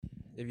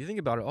If you think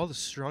about it, all the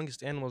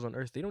strongest animals on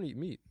Earth, they don't eat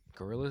meat.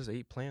 Gorillas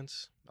ate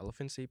plants.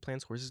 Elephants ate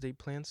plants. Horses ate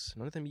plants.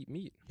 None of them eat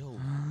meat. Yo.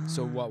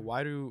 So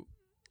why do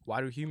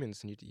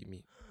humans need to eat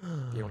meat?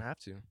 They don't have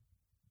to.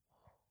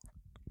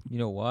 You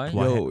know why?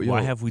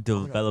 Why have we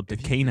hold on. developed the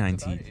If you think canine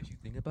about it- teeth? If you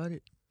think about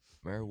it,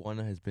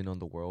 marijuana has been on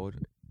the world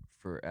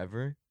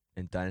forever,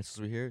 and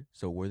dinosaurs were here.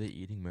 So were they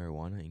eating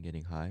marijuana and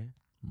getting high?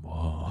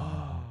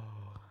 Whoa.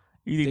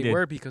 You think They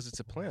were because it's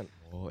a plant.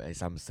 Oh,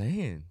 as I'm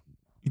saying.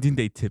 You think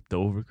they tipped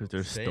over because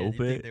they're Saying, you think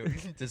stupid? they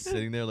were just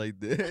sitting there like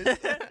this?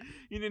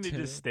 You think they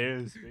just stare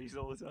in space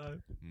all the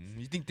time?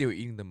 You think they were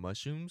eating the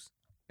mushrooms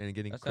and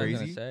getting That's what I was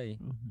crazy? gonna say.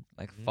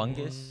 Like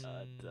fungus.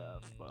 What the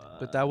fuck?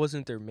 But that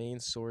wasn't their main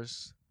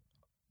source.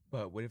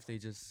 But what if they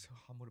just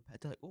humbled a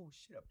pet? They're like, oh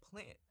shit, a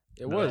plant.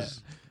 It No.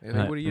 was. And they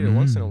Right. would eat it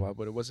once in a Mm. while,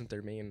 but it wasn't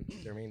their main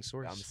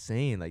source. I'm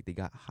saying like they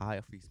got high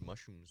off these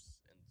mushrooms and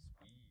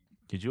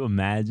speed. Could you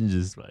imagine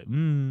just like,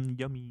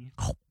 yummy?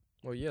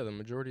 Well, yeah, the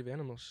majority of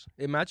animals.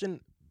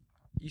 Imagine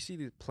you see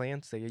these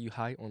plants that get you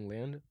high on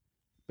land,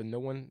 but no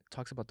one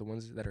talks about the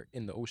ones that are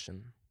in the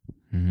ocean.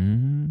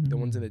 The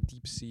ones in the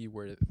deep sea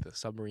where the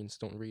submarines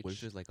don't reach. What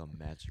if there's like a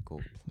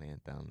magical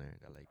plant down there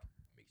that like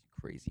makes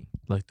you crazy?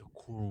 Like the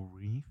coral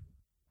reef?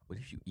 What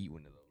if you eat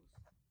one of those?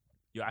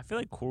 Yo, I feel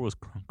like coral's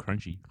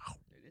crunchy.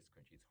 It is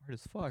crunchy. It's hard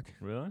as fuck.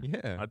 Really?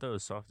 Yeah. I thought it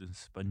was soft and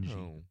spongy.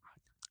 No.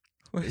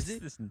 Is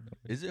it?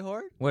 Is it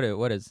hard? What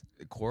is?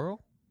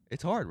 Coral?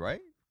 It's hard,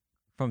 right?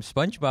 From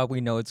SpongeBob,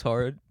 we know it's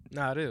hard.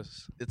 Nah, it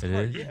is. It's It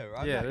hard. is? Yeah,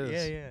 right. Yeah, it Yeah,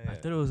 is. yeah. I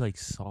thought it was like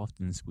soft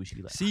and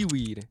squishy. Like,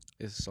 Seaweed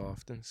is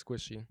soft and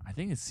squishy. I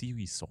think it's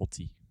seaweed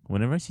salty.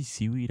 Whenever I see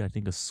seaweed, I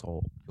think of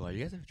salt. Yo,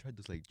 you guys ever tried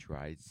those like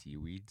dried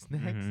seaweed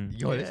snacks? Mhm.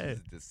 Yo, Yeah. this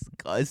is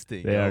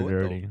disgusting. They yo. are What the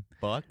dirty.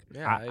 fuck?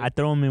 Yeah, I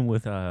throw them in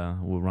with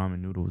ramen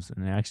noodles,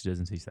 and it actually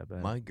doesn't taste that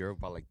bad. My girl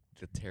bought like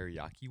the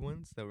teriyaki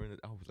ones that were in the.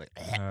 I was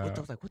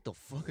like, what the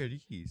fuck are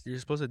these? you're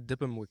supposed to dip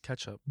them with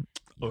ketchup.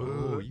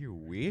 Oh, you're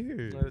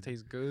weird. That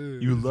tastes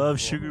good. You love wrong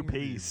sugar with you?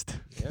 paste.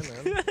 Yeah,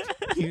 man.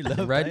 You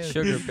love Red that?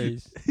 sugar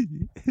paste.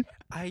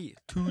 I ate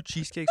 2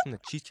 cheesecakes from the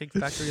Cheesecake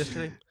Factory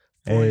yesterday.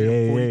 Hey, 40,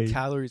 hey, 40 hey.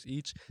 calories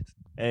each.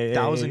 Hey,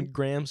 1,000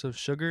 grams of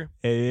sugar.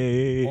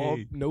 Hey, All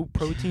no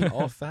protein,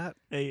 all fat.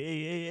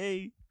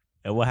 hey.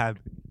 And what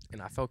happened?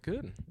 And I felt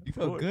good. You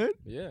felt What? good?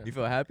 Yeah. You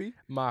felt happy?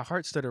 My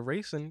heart started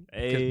racing. 'cause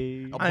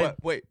Hey. Oh, I-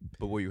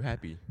 but were you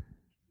happy?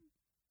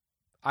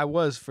 I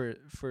was for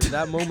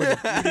that moment of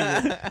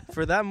eating it.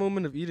 For that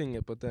moment of eating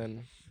it, but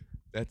then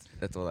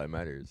That's all that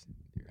matters.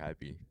 You're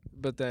happy.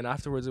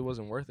 afterwards it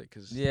wasn't worth it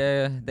because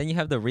Yeah. Then you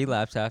have the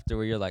relapse after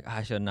where you're like,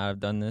 I should not have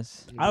done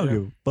this. I don't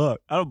give a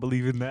fuck. I don't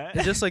believe in that.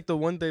 It's just like the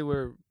one day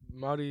where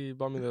Marty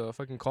bought me the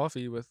fucking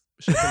coffee with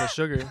shit and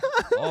sugar.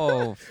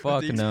 Oh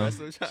fuck The no.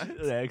 espresso shot?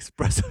 The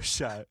espresso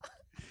shot.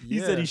 He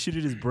said he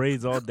shitted his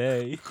braids all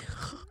day.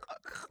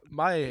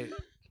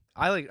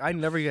 I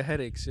never get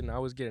headaches, and I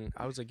was getting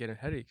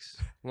headaches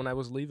when I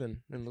was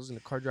leaving and was in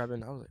the car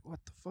driving. I was like, what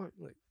the fuck?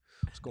 Like,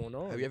 what's going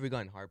on? Have you ever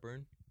gotten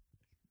heartburn?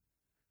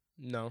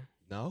 No,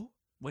 No.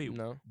 Wait,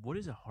 no. what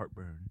is a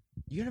heartburn?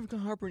 You never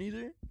gotten heartburn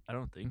either? I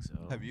don't think so.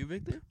 Have you,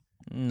 Victor?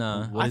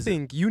 Nah. What I is it?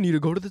 think you need to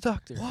go to the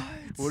doctor.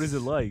 What is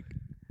it like?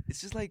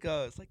 It's just like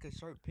it's like a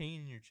sharp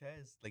pain in your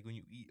chest, like when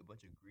you eat a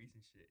bunch of grease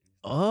and shit.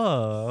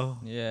 Oh,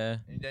 Yeah.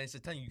 And then it's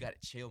just telling you gotta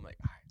chill. I'm like,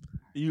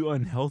 alright. you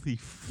unhealthy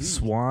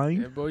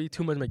swine. Yeah, bro, you eat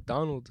too much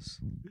McDonald's.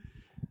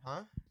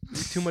 Huh? You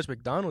eat too much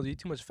McDonald's. You eat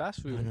too much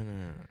fast food. No.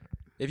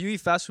 If you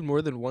eat fast food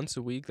more than once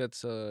a week,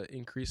 that's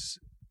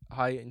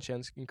high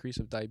increase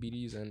of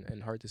diabetes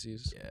and heart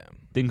disease. Yeah.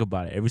 Think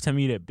about it. Every time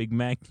you eat a Big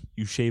Mac,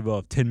 you shave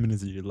off 10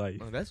 minutes of your life.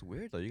 Oh, that's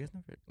weird though. You guys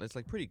never. It's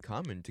like pretty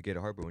common to get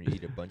a heartburn when you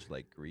eat a bunch of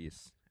like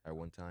grease at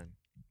one time.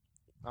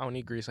 I don't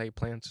eat grease. I eat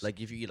plants. Like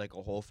if you eat like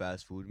a whole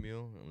fast food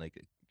meal, and like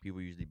people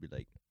usually be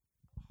like,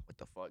 "What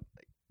the fuck?"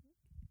 Like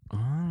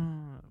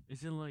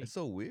Is it like it's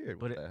so weird.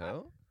 but What it- the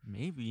hell?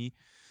 maybe?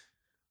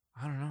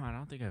 I don't know. I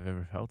don't think I've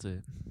ever felt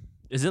it.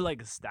 Is it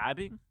like a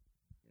stabbing?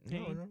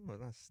 pain? No,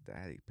 it's not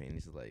static pain.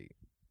 It's just like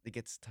it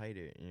gets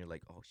tighter, and you're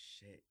like, "Oh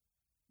shit,"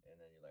 and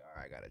then you're like,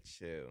 "All right, I gotta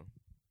chill."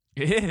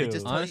 Ew. It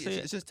just Honestly-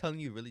 it's just telling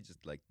you really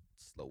just like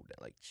slow down,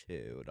 like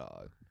chill,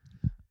 dog.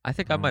 I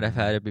think I might have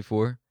had it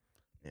before.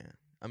 Yeah,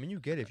 I mean you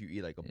get it if you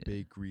eat like a Yeah.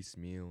 big grease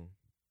meal.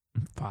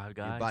 Five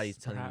Guys. Your body's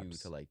telling you perhaps?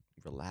 to like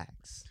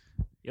relax.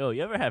 Yo,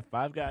 you ever had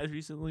Five Guys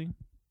recently?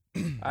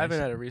 I haven't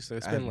had it recently.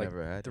 It's I've been like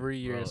never had it. 3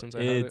 years Bro, since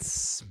I had it it.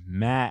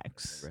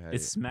 smacks. Never had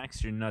It it.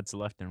 smacks your nuts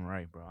left and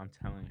right, bro. I'm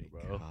telling you,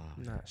 bro. God.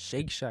 Nah,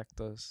 Shake Shack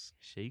does.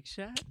 Shake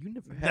Shack? You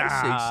never had a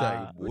Shake Shack.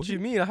 Nah. boy. What you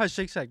mean? I had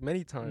Shake Shack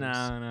many times.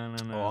 No.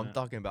 Oh, I'm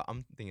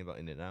thinking about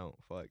In and Out.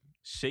 Fuck.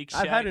 Shake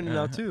Shack. I've had it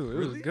now too. It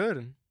was Really?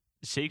 good.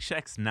 Shake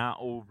Shack's not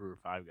over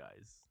Five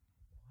Guys.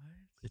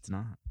 It's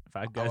not.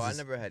 Five Guys. Oh, I is,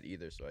 never had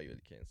either, so I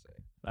really can't say.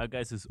 Five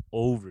Guys is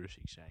over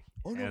Shake Shack.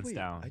 Oh no, hands wait.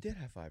 down. I did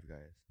have Five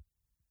Guys.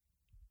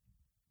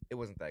 It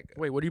wasn't that good.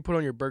 Wait, what do you put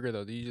on your burger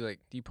though? Do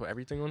you put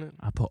everything on it?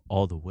 I put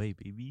all the way,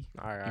 baby.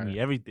 All right. Give me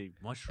everything.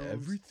 Mushrooms,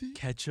 Everything?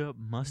 ketchup,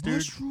 mustard,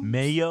 Mushrooms?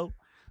 mayo,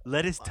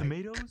 lettuce, My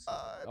tomatoes.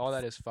 All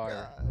that is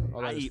fire. God. All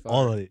I that is eat fire.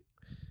 all of it.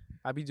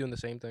 I be doing the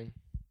same thing.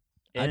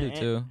 I do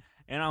too.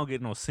 And I don't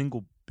get no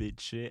single bit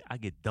shit. I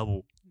get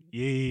double.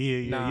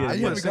 Yeah. Nah, I I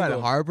haven't put got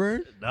single.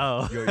 heartburn.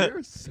 No. Yo, you're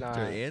Nah, such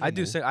an I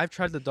do animal. say I've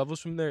tried the doubles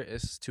from there.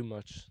 It's too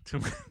much.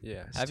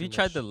 Yeah. it's Have too you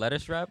tried much. the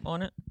lettuce wrap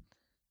on it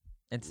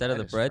instead of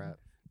the Lettuce bread? wrap.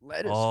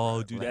 Lettuce. Oh,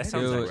 wrap. dude, that Lettuce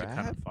sounds Dude. actually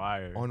kind of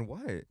fire. On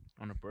what?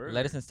 On a burger.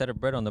 Lettuce instead of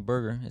bread on the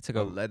burger. It's like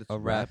A a lettuce a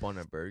wrap wrap. on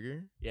a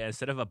burger? Yeah,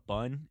 instead of a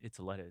bun, it's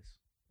a lettuce.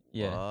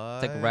 Yeah,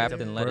 it's like What? wrapped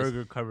It's a in lettuce.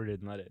 burger covered in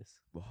lettuce.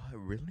 What?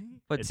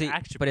 Really? But It's see,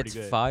 actually but pretty it's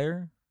good.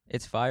 fire.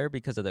 It's fire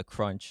because of the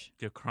crunch.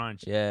 The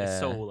crunch. Yeah. It's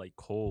so like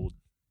cold.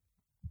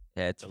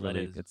 Yeah, it's The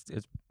really lettuce.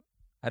 it's.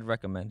 I'd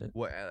recommend it.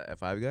 What? At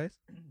Five Guys?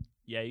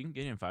 Yeah, you can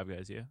get it in Five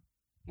Guys. Yeah.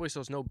 Wait,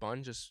 so it's no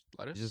bun, just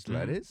lettuce? Just Mhm.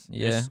 lettuce?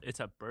 Yeah, It's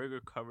a burger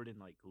covered in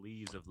like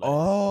leaves of lettuce.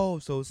 Oh,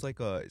 so it's like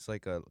a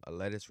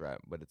lettuce wrap,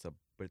 but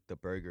the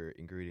burger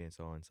ingredients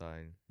are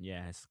inside.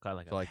 Yeah, it's got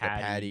like So a like patty.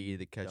 the patty,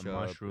 the ketchup,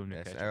 mushroom, the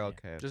that's- ketchup,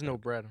 yeah. Okay. Just no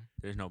bread.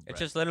 There's no bread. it's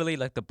just literally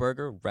like the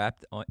burger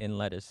wrapped in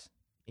lettuce.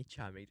 He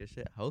trying to make this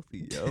shit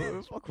healthy, yo. What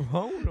the fuck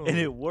wrong with him? and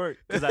it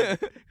worked because I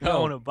No.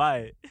 want to buy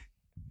it.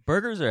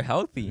 Burgers are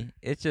healthy.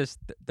 It's just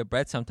the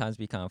bread sometimes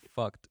be kind of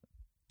fucked.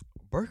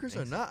 Burgers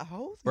are not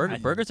healthy.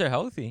 Burgers are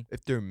healthy.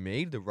 If they're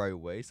made the right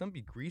way, some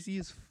be greasy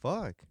as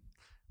fuck.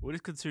 What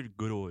is considered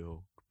good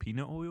oil?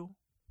 Peanut oil?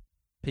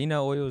 Peanut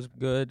oil is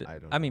good. I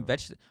don't I mean, know.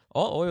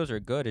 all oils are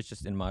good. It's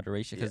just in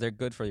moderation because Yeah. they're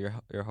good for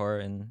your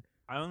heart and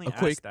I only A asked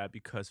quick- that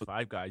because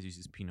Five Guys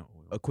uses peanut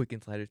oil. A quick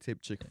insider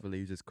tip: Chick-fil-A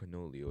uses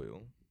cannoli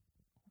oil.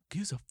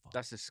 Gives a fuck.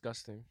 That's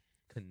disgusting.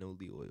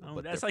 Cannoli oil. Oh,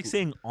 but that's their like food-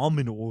 saying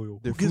almond oil.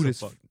 their Who gives food a is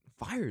fuck?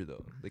 fire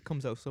though. It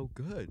comes out so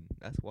good.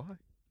 That's why.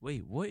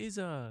 Wait, what is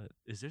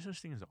Is there such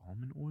thing as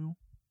almond oil?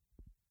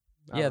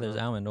 I yeah, don't there's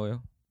know. almond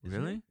oil. Is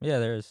Really? Yeah,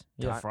 there is.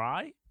 To Yeah,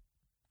 fry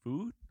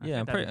food? I yeah,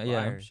 I'm think that'd pretty. be Yeah,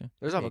 I'm fire. sure.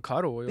 There's Hey,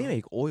 avocado oil. They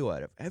make oil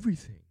out of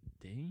everything.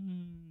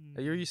 Dang.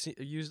 Have you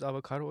ever used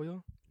avocado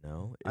oil?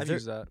 No, I've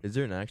used that. Is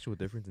there an actual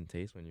difference in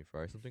taste when you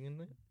fry something in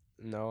there?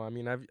 No, I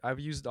mean I've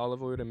used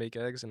olive oil to make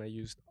eggs, and I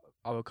used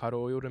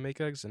avocado oil to make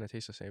eggs, and it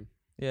tastes the same.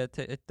 Yeah,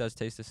 it does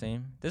taste the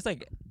same. There's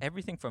like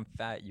everything from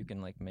fat you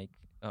can like make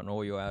an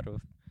oil out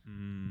of.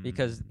 Mm.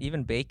 Because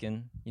even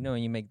bacon, you know,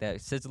 when you make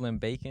that sizzling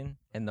bacon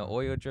and the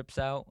oil drips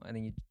out, and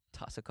then you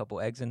toss a couple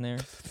eggs in there.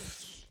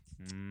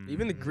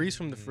 Even the grease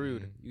from the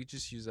fruit, Mm. you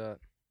just use that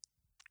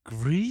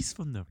grease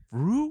from the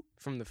fruit?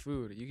 from the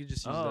food. You could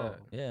just use Oh. that.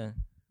 Yeah,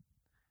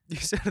 You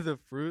said the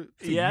fruit.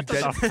 Yeah, You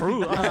that's a get-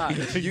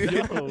 fruit. you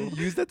Yo.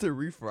 use that to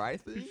refry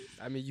things?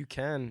 I mean, you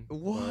can. but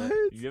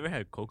What? You ever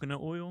had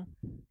coconut oil?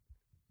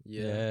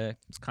 Yeah.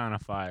 It's kind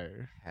of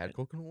fire. Had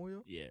coconut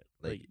oil? Yeah.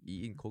 Like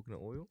eating coconut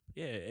oil?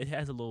 Yeah, it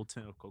has a little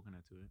tint of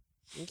coconut to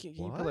it.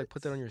 You put, like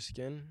put that on your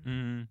skin.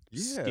 Mm.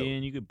 Yeah.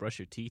 Skin, you could brush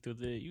your teeth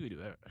with it. You could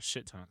do a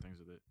shit ton of things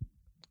with it.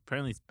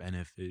 Apparently, it's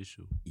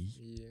beneficial. Eat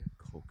Yeah.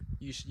 coconut.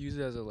 You should use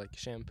it as a like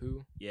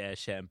shampoo. Yeah,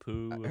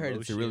 shampoo. I heard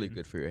it's really lotion,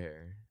 good for your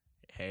hair.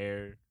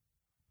 hair.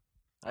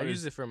 I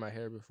used it for my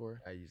hair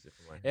before. I use it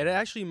for my It hair.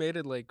 actually made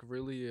it like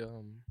really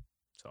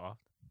soft.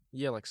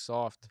 yeah, like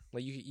soft.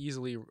 Like you could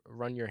easily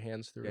run your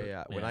hands through Yeah, it.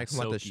 yeah. When Yeah, I come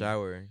out the silky.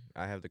 shower,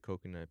 I have the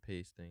coconut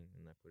paste thing,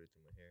 and I put it to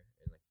my hair,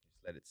 and like just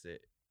let it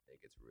sit. It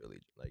gets really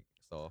like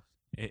soft.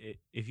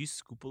 If you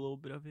scoop a little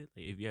bit of it,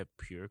 like if you have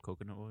pure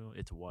coconut oil,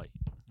 it's white.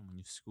 And when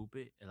you scoop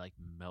it, it like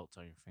melts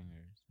on your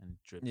fingers and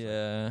drips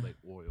Yeah. like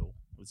oil.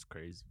 It's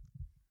crazy.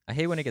 I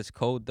hate when it gets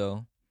cold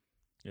though.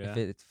 Yeah.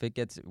 If it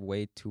gets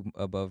way too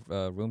above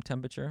room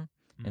temperature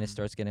and it Mhm.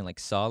 starts getting like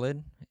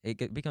solid,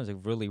 it becomes like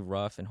really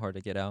rough and hard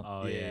to get out.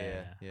 Oh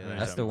yeah. yeah. I know That's what the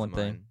happens you're one to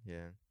thing. mine,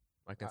 Yeah,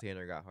 my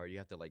container got hard. You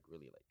have to like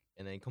really like,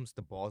 and then it comes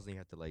to balls, and you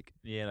have to like.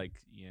 talking- Yeah, like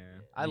yeah.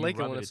 I You like it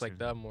rub when it's like turns-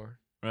 that more.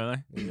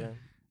 Really? Yeah.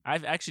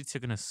 I've actually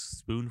taken a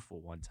spoonful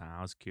one time.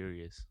 I was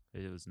curious.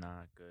 It was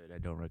not good. I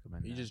don't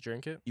recommend You that. just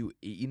drink it? You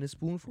eating a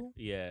spoonful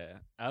Yeah.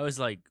 I was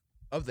like,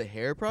 of the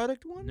hair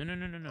product one?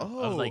 no. Oh,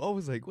 Of like, I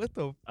was like, what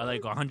the? I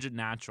like fuck? 100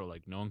 natural,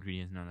 like no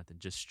ingredients, no nothing,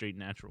 just straight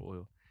natural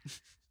oil.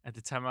 At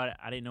the time, I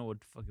didn't know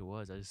what the fuck it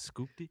was. I just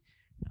scooped it,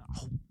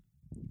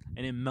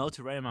 and it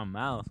melted right in my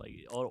mouth.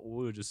 Like all the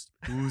oil just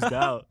oozed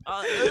out.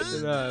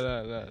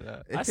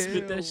 No. I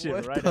spit that Ew, shit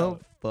what right the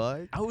out.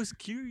 fuck? I was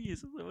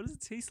curious. I was like, what does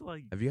it taste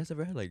like? Have you guys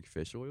ever had like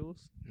fish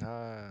oils?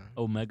 Nah.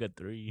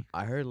 Omega-3.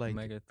 I heard like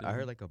Omega-3. I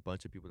heard like a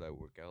bunch of people that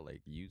work out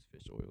like use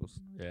fish oils.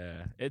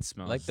 Yeah, it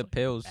smells Like the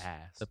pills.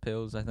 ass. The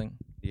pills, I think.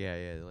 Yeah,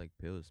 they're like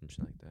pills and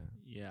shit like that.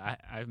 Yeah,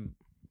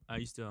 I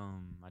used to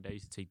my dad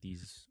used to take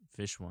these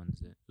fish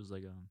ones. It was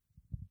like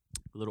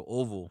a little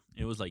oval.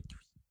 It was like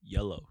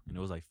yellow, and it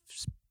was like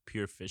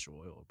pure fish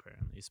oil.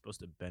 Apparently, it's supposed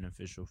to be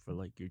beneficial for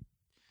like your.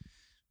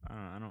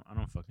 I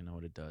don't fucking know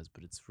what it does,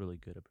 but it's really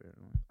good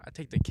apparently. I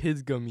take the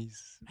kids gummies.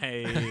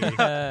 Hey,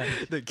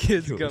 The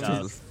kids Yo, this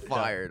gummies. is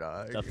fire,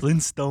 dog. the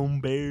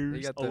Flintstone Bears.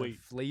 They got Oh the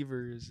wait,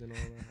 flavors and all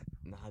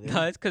that. Nah,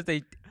 No, it's because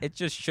it's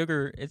just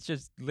sugar. It's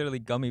just literally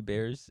gummy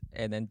bears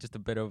and then just a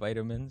bit of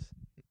vitamins.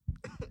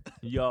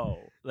 yo,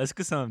 let's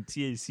get some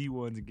THC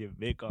ones and get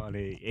Vic on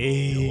it. Oh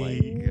Hey,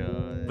 my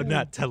god. but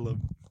not tell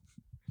him.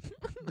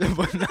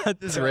 But not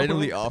Just tell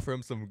randomly them. offer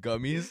him some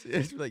gummies.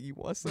 It's like, you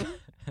want some?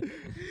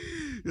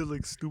 It was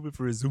like stupid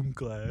for a Zoom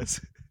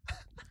class.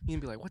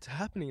 He'd be like, "What's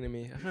happening to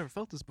me? I've never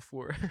felt this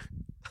before."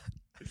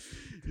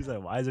 He's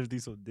like, why is everything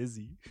so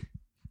dizzy?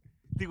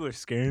 Think we're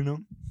scaring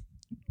him?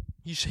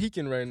 He's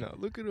shaking right now.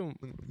 Look at him.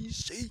 He's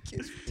shaking.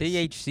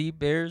 THC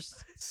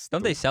beers.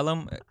 Don't they sell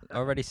them?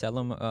 Already sell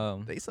them.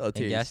 They sell in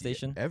THC gas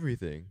station?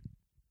 everything.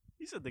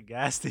 He said the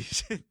gas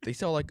station. They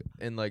sell like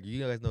and like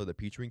you guys know the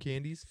peach ring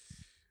candies.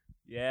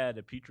 Yeah,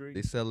 the peach ring.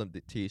 They sell them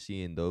the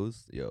THC in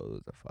those. Yo,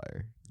 those are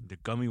fire. The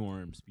gummy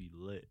worms be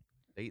lit.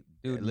 They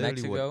Dude, literally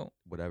Mexico.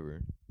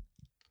 whatever.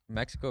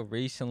 Mexico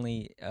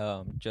recently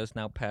just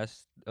now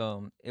passed.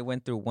 It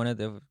went through one of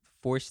the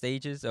 4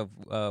 stages of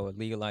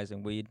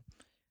legalizing weed.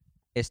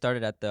 It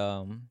started at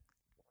the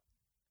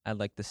at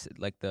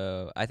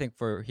the I think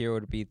for here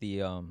would be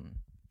the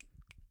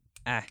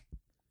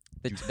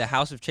the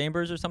House of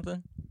Chambers or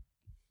something.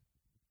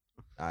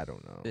 I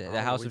don't know.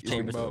 The House of You're thinking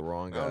Chambers. about the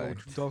wrong I don't know guy. what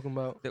you're talking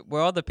about.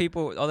 Where all the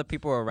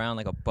people are around,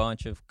 like a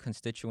bunch of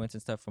constituents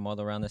and stuff from all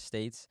around the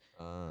states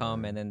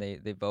come and then they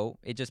vote.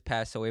 It just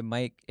passed, so it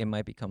might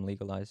become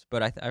legalized.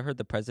 But I heard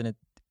the president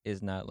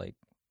is not like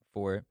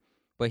for it,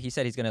 but he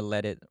said he's gonna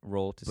let it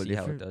roll to But see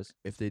how it does.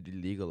 If they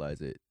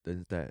legalize it,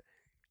 doesn't that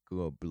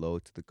go a blow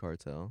to the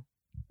cartel?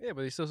 Yeah,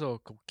 but they still sell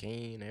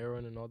cocaine,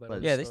 heroin, and all that. But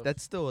other yeah, stuff.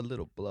 that's still a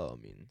little blow.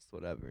 I mean, it's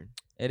whatever.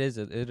 It is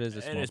a It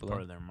small is blow.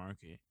 part of their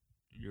market.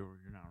 You're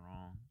not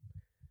wrong.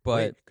 But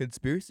Wait,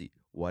 conspiracy.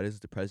 Why does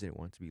the president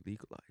want to be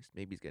legalized?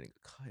 Maybe he's getting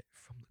a cut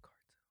from the cartel.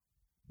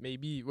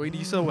 Maybe. Wait, do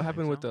you saw what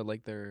happened with so?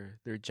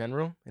 their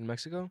general in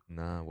Mexico?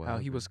 Nah, what How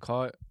he was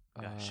caught.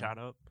 Got shot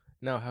up.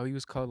 No, how he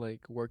was caught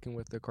like working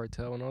with the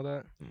cartel and all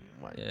that,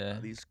 Yeah.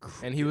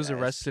 and he was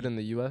arrested in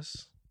the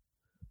U.S.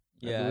 I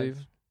yeah,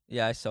 believe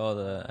I saw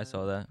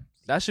that.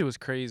 that shit was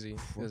crazy.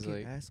 It's Fucking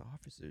like, ass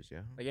officers,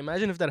 yeah. like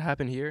imagine if that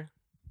happened here,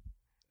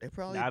 It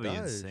probably That'd be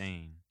does.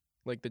 insane.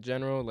 like the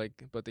general,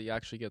 like, but he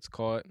actually gets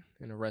caught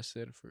and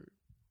arrested for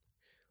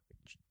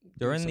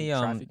During some the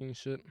trafficking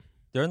shit.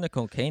 during the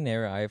cocaine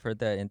era, I've heard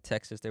that in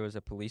Texas there was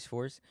a police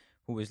force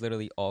who was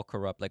literally all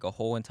corrupt. Like a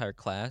whole entire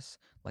class,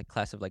 like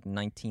class of like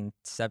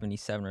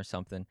 1977 or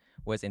something,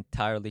 was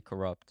entirely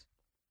corrupt.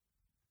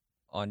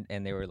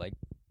 And they were like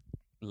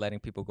letting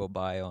people go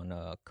by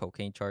on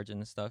cocaine charges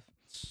and stuff.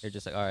 They're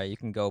just like, all right, you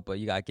can go, but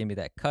you gotta give me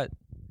that cut.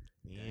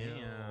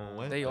 Damn.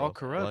 what They the all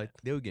corrupt.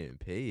 fuck? They were getting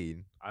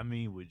paid. I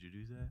mean, would you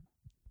do that?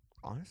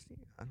 Honestly,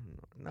 I don't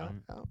know. No,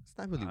 Um, no, it's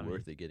not really I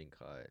worth mean- it getting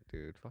caught,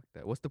 dude. Fuck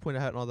that. What's the point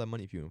of having all that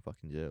money if you're in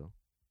fucking jail?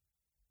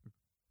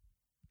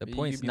 The But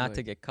point's you'd be not to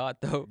like- get caught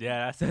though.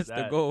 Yeah, that's That's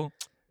the goal.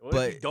 What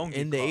if you But don't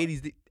in get the caught?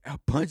 80s, a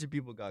bunch of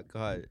people got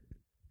caught. It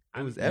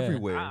I was mean,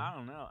 everywhere. I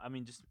don't know. I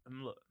mean, just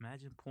look.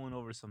 Imagine pulling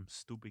over some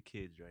stupid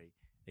kids, right?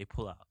 They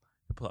pull out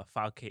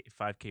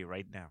 5K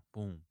right now.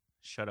 Boom.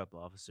 Shut up,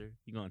 officer.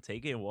 You gonna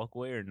take it and walk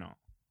away or no?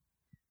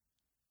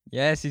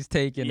 Yes, he's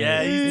taking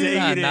Yeah, it. he's taking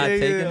not, it. not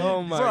taking it.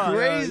 Oh my Bro, god,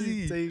 crazy.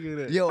 he's taking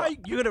it. Yo,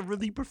 You're gonna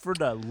really prefer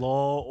the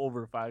law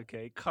over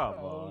 5K? Come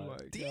Oh on. my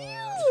god.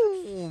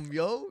 damn,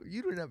 yo,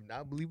 you don't have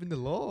not believe in the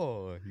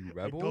law, you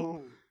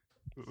rebel.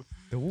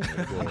 Don't.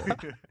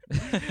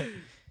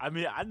 I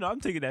mean, I know I'm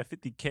taking that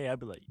 50K. I'd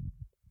be like,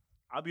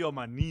 I'll be on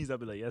my knees. I'll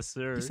be like, yes,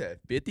 sir. You said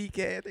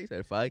 50K. I think you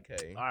said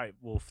 5K. All right,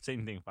 well,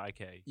 same thing,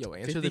 5K. Yo,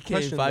 answer the 50K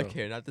question. and though.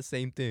 5K are not the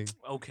same thing.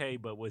 Okay,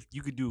 but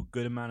you could do a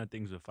good amount of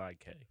things with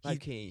 5K.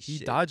 5K ain't He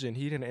shit. dodging.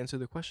 He didn't answer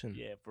the question.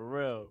 Yeah, for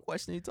real. What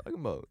question are you talking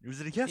about?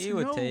 Was it a yes He or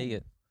would no? take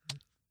it.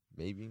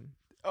 Maybe.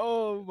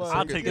 Oh my I'll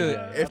god. take Dude, it.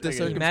 If the I'll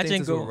take it. Imagine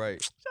circumstances were go-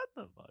 right. Shut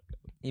the fuck up.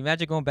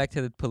 Imagine going back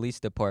to the police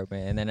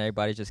department and then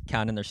everybody just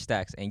counting their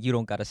stacks and you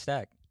don't got a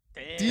stack.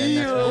 Damn. Then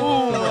that's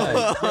Oh really my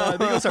bad. god.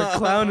 They gonna start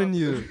clowning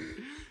you.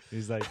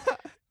 He's like,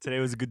 today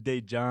was a good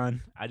day,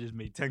 John. I just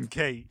made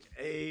 10K.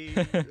 Hey.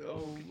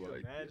 Oh Can you my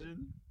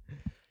imagine?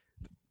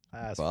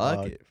 That's Fuck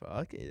fucked. it.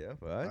 Fuck it. Yeah,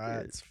 fuck it.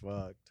 That's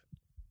fucked.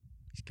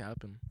 He's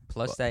capping.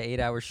 Plus Fuck. that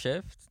 8-hour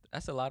shift,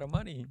 that's a lot of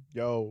money.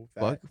 Yo,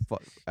 Fuck.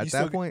 Fuck. At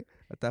still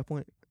that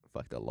point,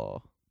 fuck the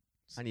law.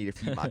 I need to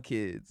feed my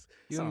kids.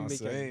 You gonna be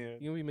That's what I'm making. saying.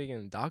 You gonna be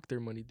making doctor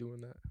money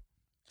doing that.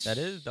 That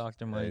is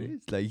doctor money.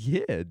 It's like,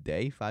 yeah, a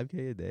day,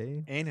 5K a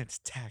day. and it's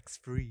tax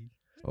free.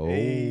 Oh.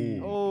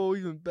 Hey. Oh,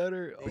 even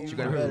better. But But Oh you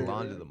my gotta better.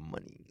 launder the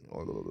money.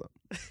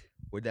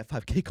 Where'd that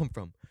 5K come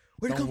from?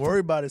 Where'd it Don't come worry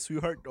about it,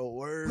 sweetheart. Don't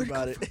worry Where'd it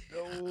about come it.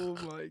 Oh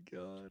my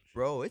god.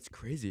 Bro, it's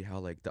crazy how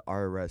like the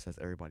IRS has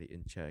everybody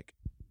in check.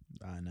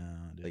 I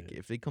know, dude. Like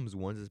if it comes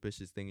one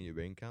suspicious thing in your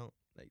bank account,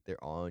 like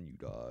they're on you,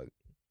 dog.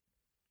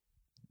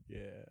 yeah.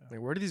 Like,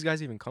 where do these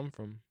guys even come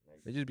from?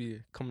 They just be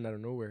coming out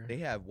of nowhere. They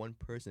have one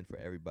person for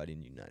everybody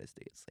in the United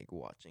States, like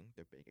watching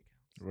their bank accounts.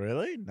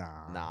 Really?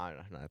 Nah. Nah,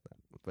 not that.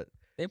 But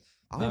They-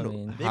 I I don't know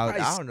mean- They how.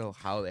 probably I don't know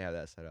how they have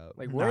that set up.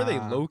 Like, where are they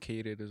Nah.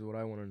 located? Is what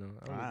I want to know.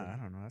 I don't I even-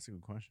 don't know. That's a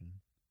good question.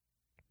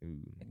 Ooh.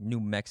 Like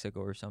New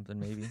Mexico or something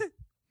maybe.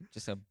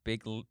 Just a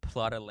big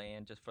plot of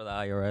land just for the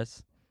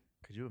IRS.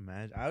 Could you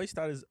imagine? I always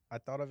thought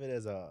of it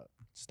as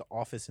just an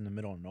office in the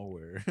middle of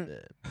nowhere.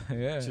 Yeah.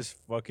 Yeah. Just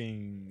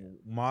fucking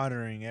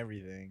monitoring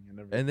everything and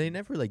everything. And they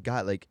never like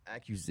got like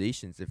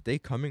accusations. If they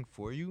coming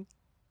for you,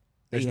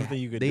 There's they nothing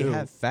you could they do.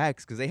 have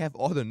facts because they have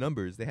all the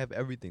numbers. They have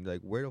everything.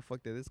 Like where the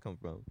fuck did this come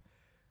from?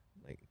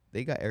 Like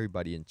they got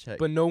everybody in check.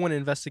 But no one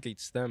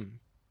investigates them.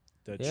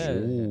 That's Yeah.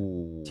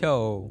 true.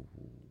 Yo.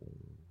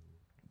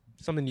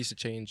 Something needs to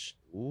change.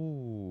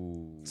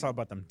 Ooh. Let's talk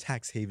about them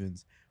tax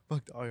havens.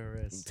 Fuck the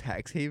IRS.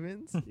 Tax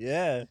havens.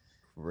 Yeah.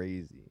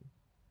 Crazy.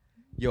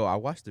 Yo, I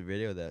watched the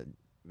video that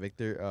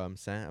Victor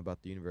sent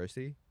about the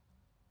university.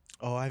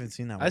 Oh, I haven't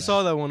seen that one. I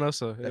saw that one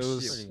also. That It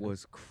was shit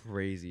was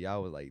crazy. I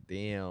was like,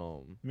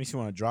 damn. Makes you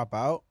want to drop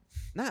out.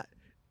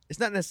 It's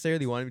not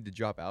necessarily wanting me to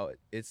drop out.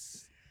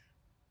 It's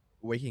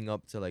waking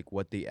up to like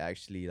what they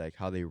actually like,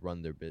 how they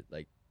run their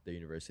their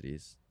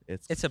universities.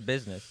 It's a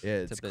business. Yeah,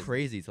 it's a business.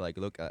 crazy to like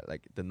look at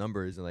like the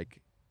numbers and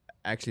like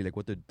actually like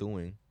what they're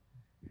doing.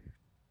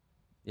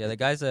 Yeah, the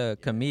guy's a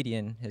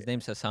comedian. His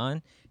name's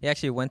Hassan. He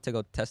actually went to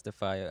go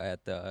testify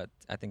at the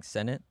I think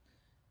Senate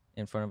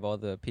in front of all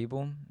the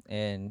people,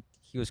 and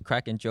he was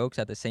cracking jokes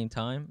at the same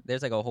time.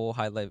 There's like a whole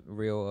highlight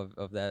reel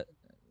of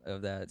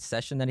that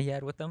session that he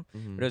had with them.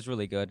 But it was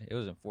really good. It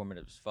was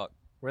informative as fuck.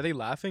 Were they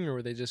laughing or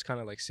were they just kind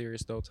of like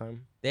serious the whole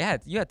time?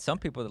 You had some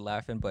people that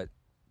laughing, but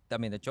I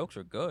mean the jokes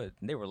were good.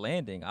 They were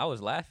landing. I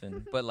was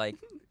laughing, but like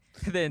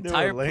the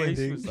entire place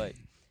landing. was like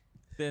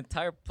you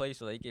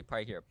could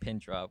probably hear a pin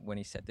drop when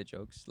he said the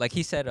jokes. Like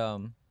he said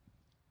never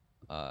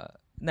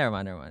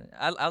mind.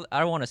 I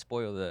don't want to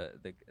spoil the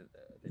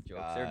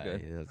jokes. They're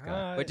good. Yeah, that's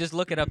good. But just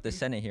look it up the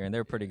Senate here and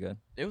they're pretty good.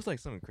 It was like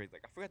something crazy.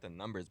 Like I forgot the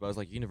numbers, but I was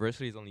like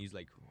universities only use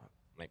like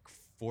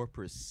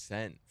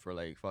 4% for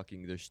like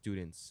fucking their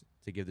students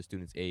to give the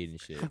students aid and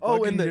shit.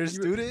 Oh, and your the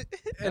student.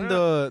 and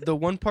the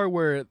one part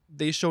where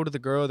they showed the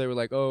girl, they were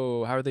like,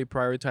 "Oh, how are they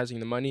prioritizing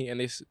the money?"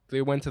 And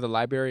they went to the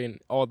library and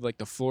all like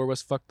the floor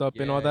was fucked up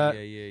and all that.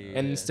 Yeah.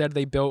 And instead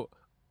they built.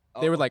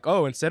 They were like,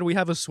 "Oh, instead we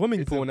have a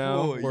swimming pool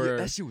now." Yeah, Where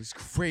that shit was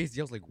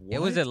crazy. I was like, what?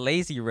 It was a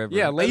lazy river.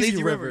 yeah, lazy,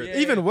 lazy river. river, yeah,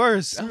 Even yeah.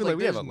 worse. I We was were like,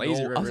 we have a "There's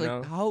lazy no-" river I was now.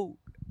 like, how?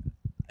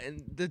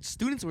 And the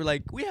students were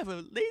like, we have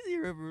a lazy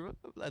river.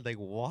 Like,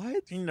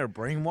 what? And they're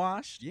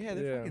brainwashed. Yeah,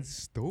 they're Yeah. fucking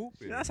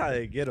stupid. That's how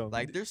they get them.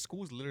 Like, their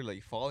school's literally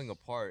like falling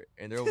apart,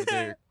 and they're over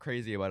there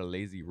crazy about a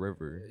lazy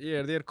river.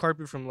 Yeah, they had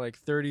carpet from like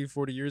 30,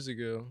 40 years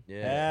ago.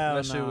 Yeah.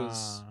 that shit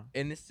was-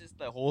 And it's just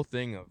the whole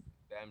thing of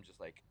them just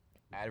like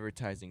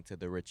advertising to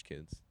the rich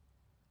kids,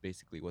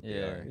 basically what they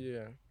Yeah. are.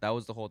 Yeah. That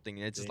was the whole thing.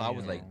 And it's just I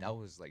was like, Damn. that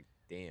was like,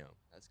 damn,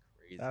 that's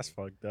crazy. That's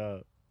fucked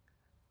up.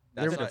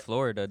 That's They're to why-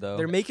 Florida though.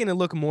 They're making it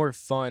look more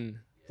fun,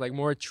 like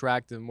more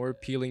attractive, more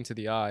appealing to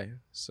the eye.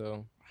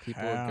 So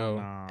people would Hell go.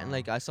 nah. And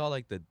like I saw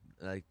like the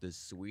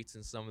suites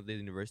in some of the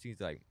universities,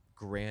 like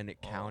granite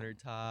Oh.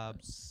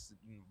 countertops,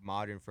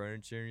 modern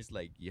furniture. And it's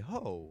like,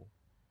 yo,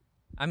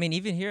 I mean,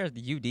 even here at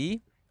the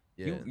UD,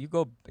 yeah, you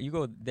go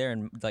there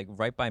and like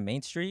right by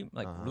Main Street,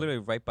 like Uh-huh. literally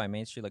right by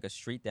Main Street, like a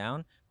street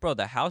down, bro.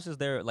 The houses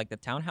there, like the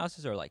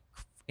townhouses, are like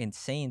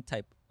insane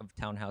type of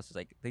townhouses.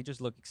 Like they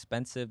just look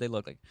expensive. They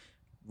look like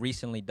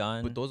recently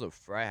done. but those are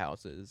fry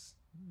houses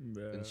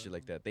Yeah. and shit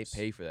like that. They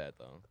pay for that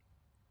though.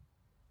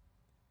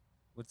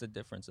 What's the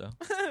difference though?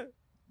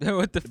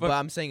 What the But fuck?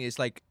 I'm saying it's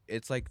like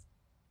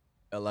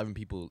 11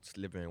 people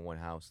living in one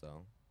house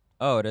though.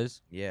 Oh, it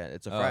is. Yeah,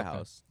 it's a Oh, fry okay.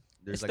 house.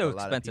 There's It's like still a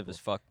lot expensive of as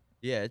people. fuck.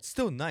 Yeah, it's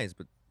still nice,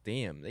 but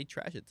damn, they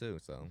trash it too.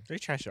 So They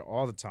trash it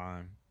all the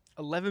time.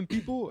 11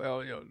 people?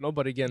 Oh, yo,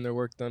 nobody getting their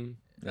work done.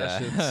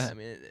 That Yeah. shit's- I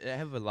mean, I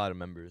have a lot of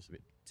members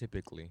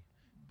typically,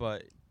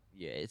 but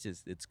yeah,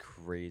 it's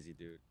crazy,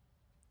 dude.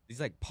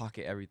 These like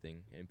pocket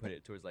everything and put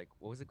it towards like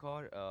what was it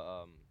called?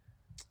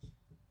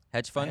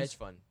 Hedge A funds. hedge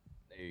fund.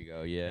 There you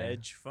go. Yeah,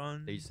 Hedge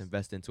fund. they just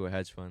invest into a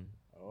hedge fund.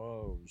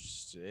 Oh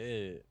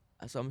shit.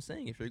 That's what I'm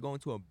saying. If you're going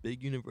to a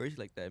big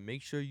university like that,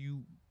 make sure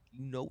you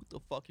know what the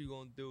fuck you're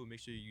gonna do. Make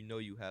sure you know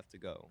you have to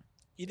go.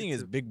 You think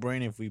it's big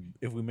brain if we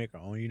make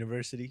our own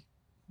university?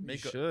 You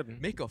Make a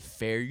should. make a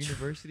fair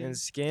university. And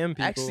scam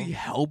people. Actually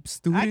help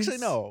students. Actually,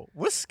 no.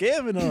 We're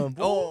scamming them.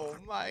 Oh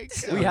my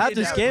god. we have to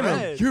Get that scam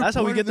bread. them. That's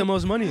how we get the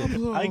most money.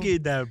 I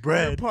get that You're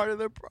bread. part of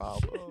the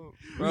problem.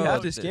 We Bro,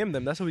 have to the- scam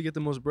them. That's how we get the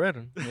most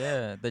bread.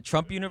 Yeah, the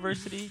Trump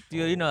University.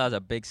 Dude, you know that was a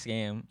big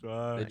scam. The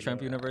Right.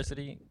 Trump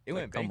University. It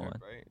Like, went come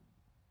bankrupt, on.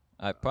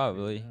 right?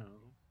 Probably.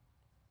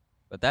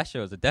 But that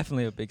show is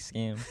definitely a big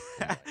scam.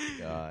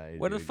 God,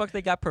 Where the dude. fuck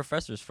they got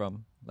professors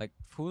from? Like,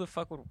 who the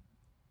fuck would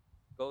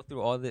go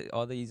through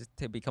all these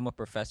to become a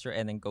professor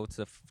and then go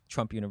to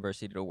Trump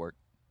University to work?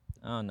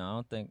 I don't know. I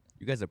don't think.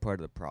 You guys are part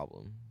of the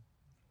problem.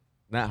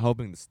 Not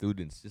helping the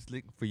students, just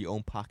looking for your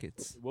own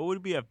pockets. What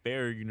would be a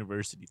fair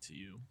university to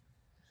you?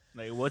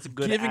 Like, what's a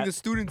good Giving at- the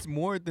students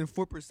more than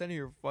 4% of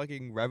your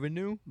fucking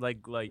revenue like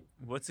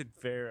what's a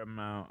fair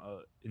amount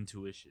in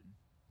tuition?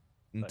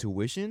 in Like-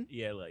 tuition.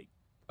 Yeah, like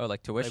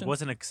Like tuition.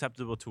 what's an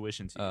acceptable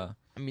tuition to you?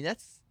 I mean,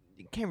 that's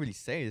you can't really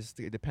say.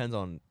 It depends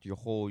on your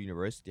whole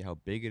university, how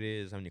big it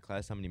is, how many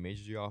classes, how many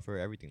majors you offer,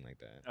 everything like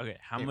that. Okay,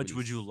 how can't much really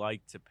would you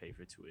like to pay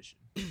for tuition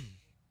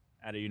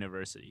at a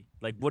university?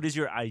 Like, what is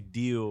your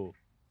ideal?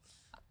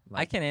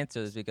 I can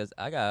answer this because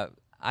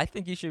I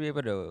think you should be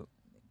able to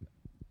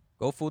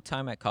go full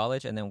time at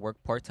college and then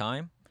work part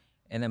time,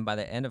 and then by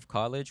the end of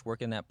college,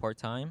 working that part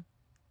time,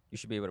 you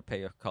should be able to pay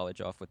your college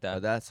off with But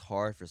that. that's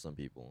hard for some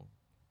people,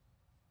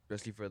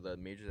 especially for the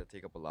majors that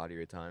take up a lot of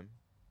your time.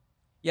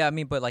 Yeah, I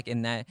mean, but like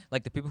in that,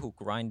 like the people who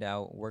grind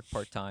out, work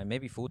part time,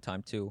 maybe full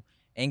time too,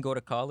 and go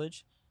to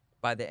college,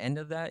 by the end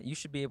of that, you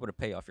should be able to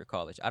pay off your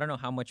college. I don't know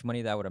how much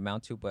money that would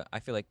amount to, but I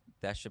feel like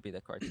that should be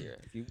the criteria.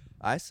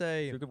 I If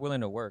say you're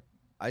willing to work,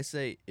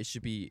 it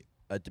should be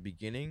at the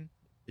beginning.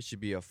 It should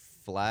be a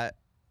flat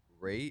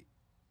rate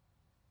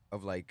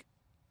of like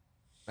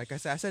I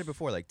said it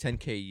before, like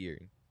 10K a year,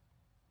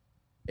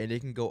 and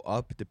it can go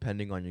up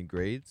depending on your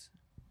grades,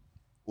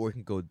 or it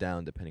can go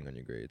down depending on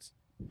your grades.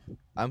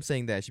 I'm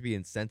saying that it should be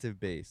incentive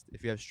based.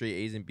 If you have straight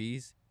A's and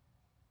B's,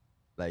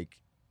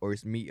 like or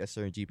meet a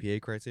certain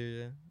GPA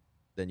criteria,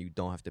 then you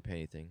don't have to pay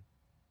anything.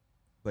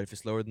 But if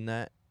it's lower than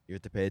that, you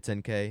have to pay a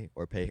 10K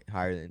or pay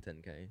higher than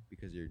 10K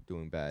because you're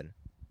doing bad.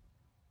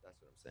 That's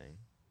what I'm saying.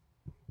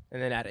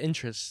 And then add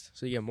interest,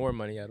 so you get more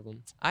money out of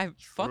them. I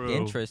fuck True.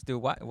 interest,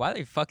 dude. Why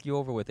they fuck you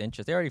over with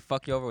interest? They already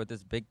fuck you over with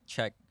this big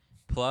check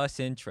plus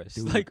interest.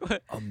 Dude. Like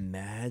what?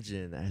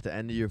 Imagine at the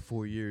end of your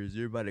 4 years,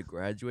 you're about to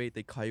graduate.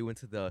 They call you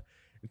into the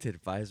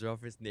advisor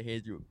office and they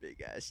hand you a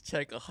big ass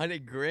check,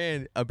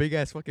 $100,000, a big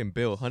ass fucking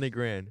bill,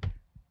 $100,000.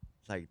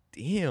 It's like,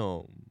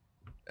 damn,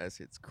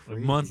 it's crazy.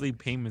 Like monthly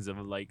payments of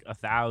like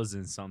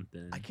 1,000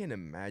 something I can't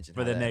imagine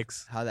for how the that-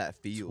 next how that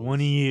feels.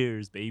 20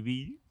 years,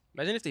 baby.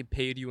 Imagine if they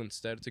paid you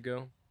instead to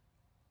go.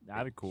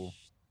 That'd be cool.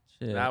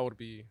 Shit. That would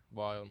be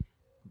wild.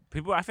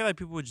 I feel like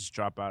people would just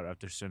drop out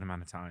after a certain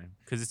amount of time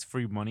because it's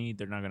free money.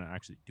 They're not gonna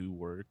actually do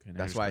work, and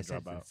they're That's just why I gonna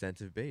said drop it's out.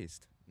 incentive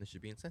based. There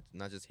should be incentive,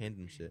 not just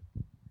handing shit.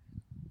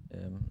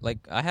 Like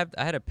I had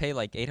to pay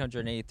like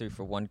 $883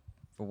 for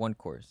one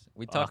course.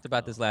 We talked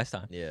about this last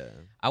time. Yeah.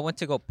 I went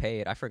to go pay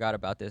it. I forgot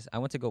about this. I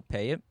went to go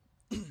pay it.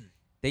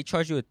 They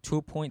charge you a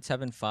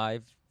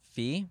 2.75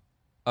 fee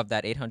of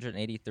that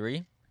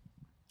 883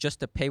 just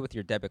to pay with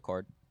your debit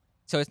card.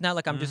 So it's not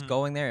like I'm just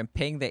going there and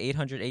paying the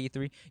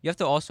 883. You have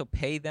to also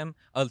pay them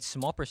a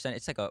small percent.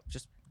 It's like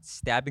just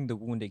stabbing the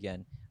wound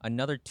again.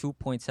 Another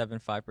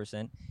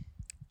 2.75%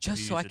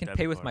 just You so I use your can debit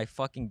pay with card. my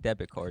fucking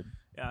debit card.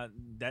 Yeah,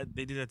 that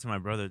they did that to my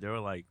brother. They were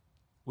like,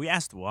 we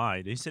asked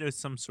why. They said it was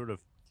some sort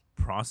of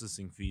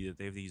processing fee that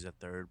they have to use a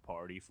third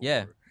party for.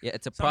 Yeah,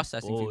 it's a Some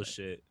processing fee.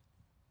 bullshit.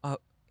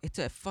 It's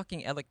a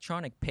fucking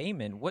electronic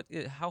payment.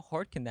 How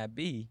hard can that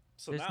be?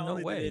 So There's not no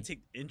only do way. they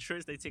take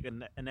interest, they take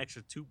an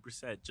extra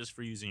 2% just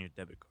for using your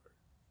debit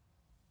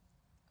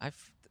card.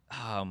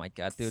 Oh my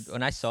god, dude!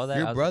 When I saw that, I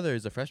Your was brother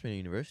is a freshman at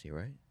university,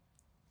 right?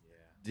 Yeah.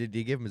 Did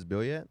you give him his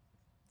bill yet?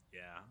 Yeah.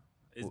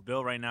 His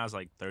bill right now is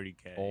like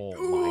 30K.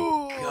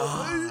 Oh my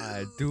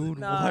god, dude!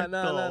 Nah, what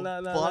nah, the nah, nah,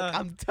 nah, fuck? nah.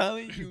 I'm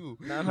telling you.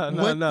 Nah,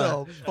 what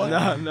nah. the fuck?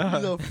 Nah, nah.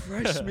 He's a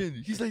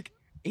freshman. He's like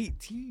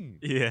 18.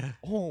 Yeah.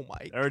 Oh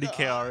my 30K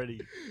god.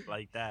 already.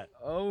 Like that.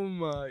 Oh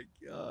my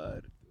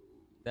god.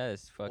 that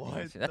is fucking.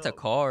 What insane. That's a the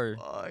car.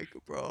 Fuck,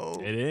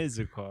 bro. It is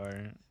a car.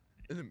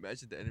 And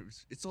imagine that. And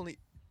it's only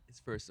his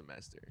first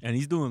semester. And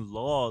he's doing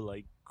law,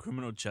 like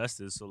criminal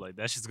justice, so like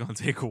that shit's gonna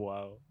take a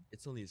while.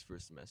 It's only his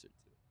first semester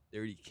too.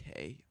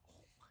 30K.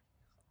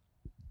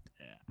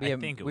 Yeah, Yeah, I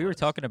think it we were was.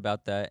 talking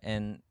about that,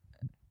 and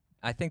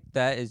I think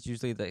that is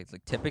usually like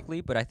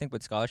typically, but I think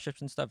with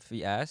scholarships and stuff, if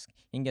you ask,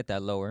 you can get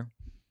that lower.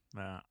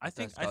 I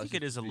think it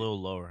scholarships is a would be-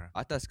 little lower.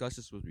 I thought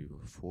scholarships would be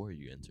before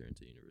you enter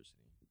into university.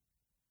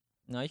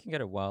 No, you can get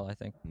it well. I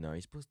think. No,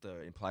 you're supposed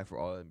to apply for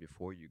all of them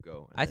before you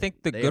go. and I then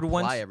think the they good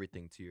apply ones-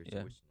 everything to your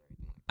Yeah. tuition and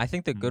everything. I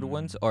think the good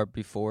ones Mm. are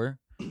before,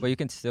 but you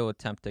can still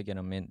attempt to get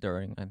them in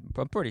during.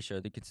 I'm pretty sure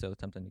you can still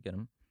attempt to get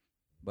them,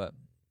 but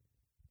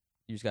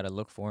you just gotta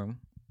look for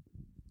them.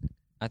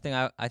 I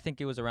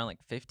think it was around like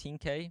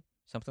 15K,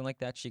 something like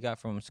that. She got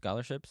from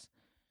scholarships,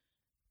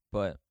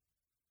 but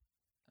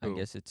I Who?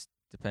 guess it's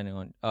depending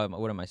on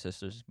one of my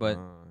sisters. But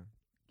Uh,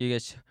 you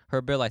guess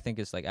her bill, I think,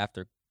 is like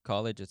after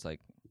college, it's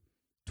like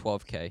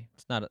 12K.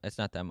 It's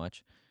not that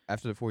much.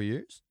 after the 4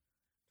 years,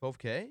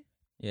 12K.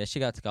 Yeah, she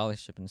got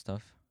scholarship and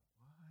stuff,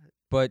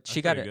 but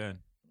she got That's it. pretty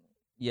good.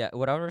 Yeah,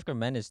 what I would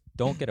recommend is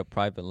don't get a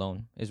private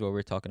loan. Is what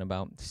we're talking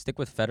about. Stick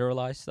with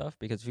federalized stuff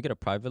because if you get a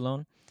private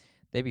loan,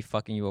 they be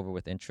fucking you over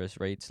with interest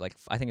rates. Like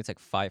I think it's like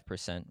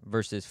 5%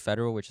 versus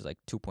federal, which is like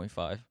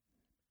 2.5.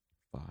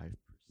 5%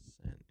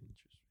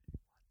 interest rate.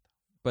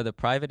 But the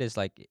private is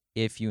like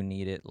if you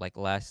need it, like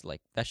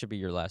that should be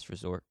your last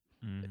resort.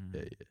 Mhm.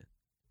 Yeah.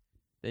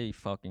 They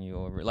fucking you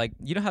over. Like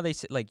you know how they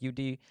like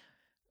UD.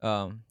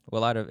 Well, a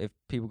lot of if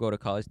people go to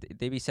college,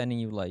 they be sending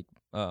you like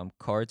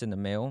cards in the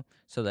mail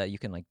so that you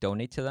can like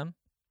donate to them.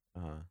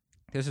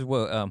 This is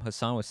what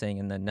Hassan was saying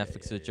in the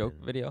Netflix The Joke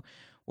video.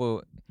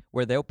 Well,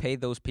 where they'll pay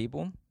those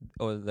people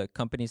or the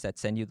companies that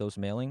send you those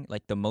mailing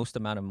like the most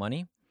amount of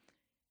money,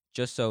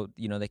 just so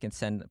they can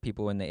send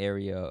people in the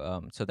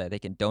area so that they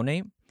can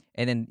donate,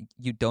 and then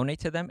you donate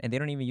to them, and they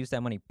don't even use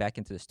that money back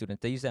into the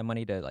students. They use that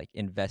money to like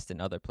invest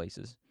in other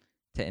places,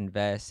 to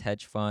invest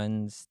hedge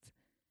funds,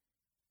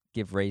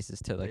 give raises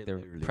to like They their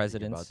literally think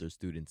presidents. about their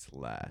students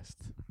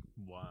last.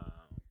 Wow.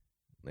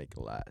 Like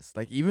last.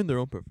 Like even their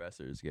own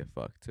professors get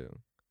fucked too.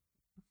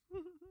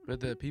 But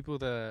the people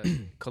that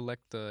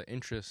collect the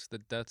interest, the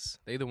debts,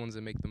 they the ones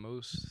that make the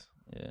most.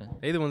 Yeah.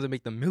 They the ones that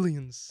make the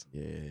millions.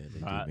 Yeah, they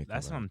do make a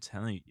That's what lot. I'm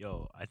telling you.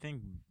 Yo, I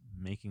think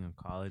making a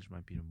college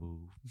might be the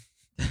move.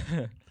 I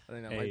think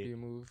that might Hey. be a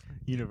move.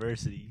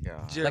 University.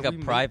 God. Jared, like a we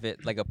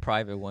make-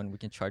 private one. We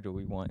can charge what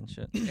we want and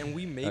shit. and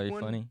we make That'd be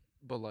one, funny.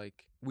 but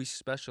like we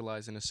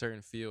specialize in a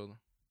certain field,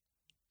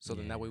 so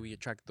then that way Yeah. we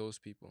attract those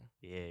people.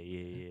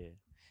 Yeah.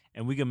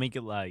 And we can make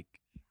it like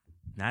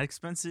not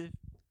expensive,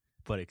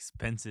 but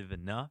expensive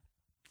enough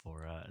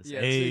for us.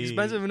 Yeah, Hey. it's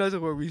expensive enough to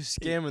where we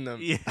scamming them.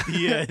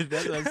 Yeah,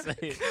 that's what I'm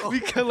saying. We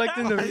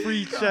collecting the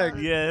free check.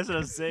 Yeah, that's what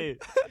I'm saying.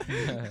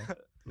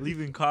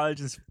 Leaving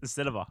college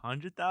instead of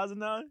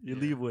 $100,000, you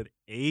leave with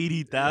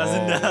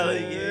 $80,000. Oh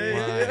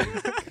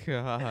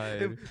Yeah.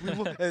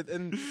 my God.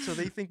 And so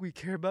they think we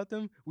care about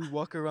them. We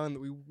walk around.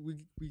 We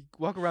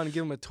walk around and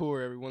give them a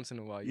tour every once in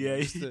a while. you know,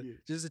 Yeah,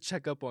 just to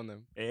check up on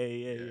them.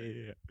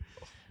 Yeah.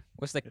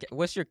 What's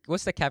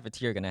the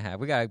cafeteria gonna have?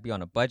 We gotta be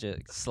on a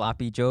budget.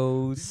 Sloppy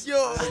Joes,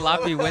 Yo.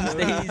 sloppy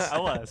Wednesdays, I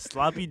want a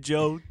sloppy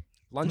Joe,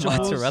 Lunchables,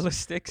 mozzarella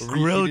sticks.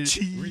 grilled Reheated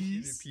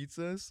cheese,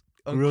 pizzas,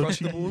 Grilled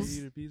Uncrustables. cheese.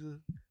 Reheated pizza,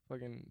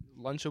 fucking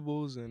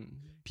Lunchables and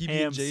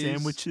ham PB&Js,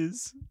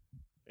 sandwiches.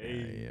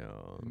 Hey,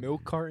 Damn.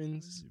 milk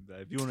cartons.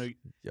 if you wanna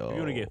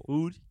Yo. get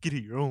food, get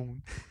it your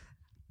own.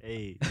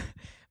 Hey,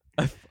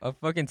 A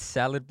fucking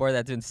salad bar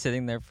that's been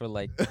sitting there for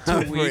like 2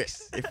 For-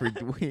 weeks. For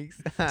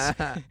weeks.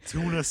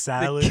 tuna The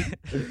salad.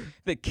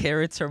 the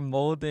carrots are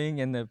molding,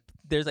 and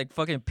there's like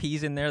fucking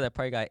peas in there that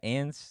probably got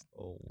ants.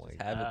 Oh my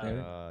Just have it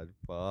there. God.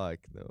 Fuck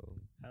no.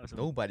 Have some-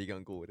 Nobody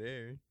gonna go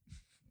there.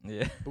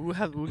 Yeah, But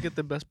we'll get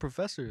the best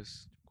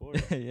professors. Of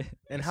course, yeah.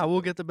 And how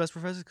we'll get the best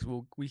professors?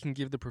 Because we can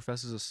give the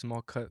professors a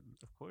small cut.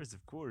 of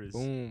course.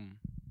 Boom.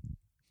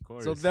 Of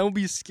course. So they'll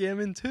be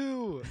scamming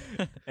too.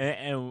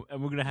 and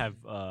we're gonna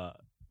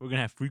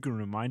have frequent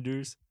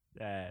reminders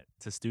that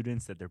to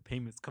students that their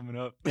payments coming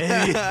up.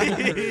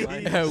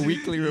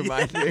 Weekly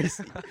reminders.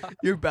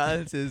 Your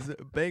balance is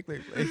bank.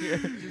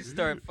 Just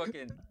start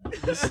fucking.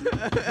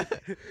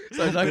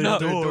 Start knocking the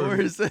on their door.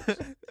 doors.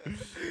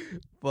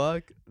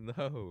 Fuck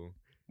no.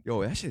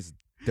 Yo, that shit's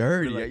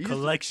dirty. Like I used to-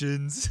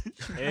 collections.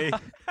 Hey,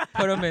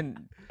 Put them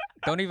in.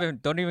 Don't even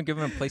give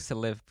them a place to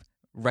live.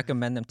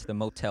 Recommend them to the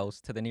motels,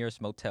 to the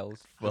nearest motels.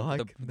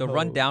 The no.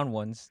 rundown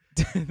ones.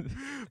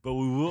 but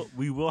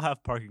we will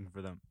have parking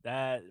for them.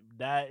 That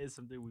is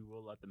something we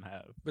will let them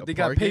have. But A they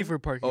gotta pay parking? for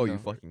parking. Oh, though. you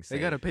fucking They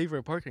gotta pay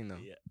for parking though.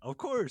 Yeah, of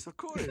course.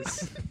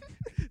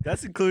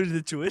 That's included in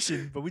the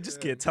tuition, but we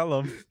just can't tell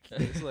them.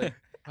 It's like,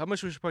 how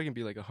much would your parking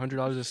be? Like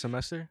 $100 a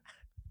semester?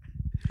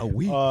 a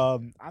week.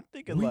 I'm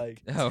thinking Week-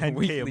 like Oh, 10K a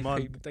weekly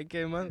month. payment.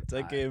 10K a month?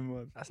 10K a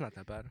month That's not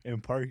that bad.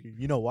 in parking.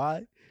 You know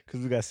why?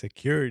 Because we got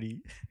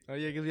security. Oh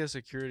yeah, give you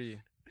security.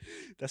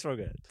 That's what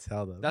we're gonna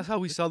tell them. That's how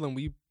we sell them.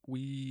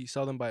 We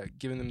sell them by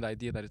giving them the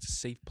idea that it's a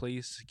safe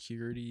place,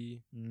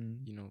 security.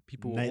 You know,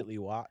 people will- nightly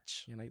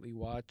watch. yeah, nightly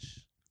watch.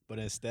 But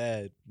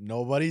instead,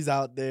 nobody's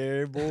out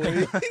there,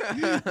 boy.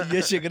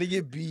 Your shit gonna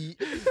get beat.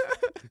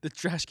 The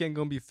trash can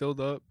gonna be filled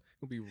up.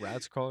 Gonna be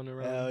rats crawling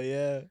around. Hell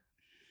yeah.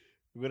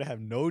 We're gonna have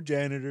no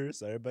janitors,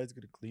 so everybody's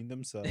gonna clean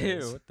themselves. Ew,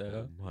 what the oh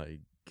hell? my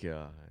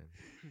God.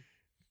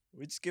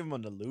 We just give them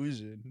an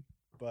illusion,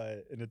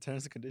 but in the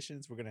terms and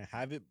conditions, we're gonna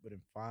have it, but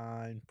in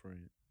fine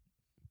print.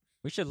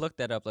 We should look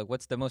that up. Like,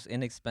 what's the most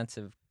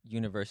inexpensive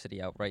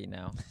university out right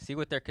now? See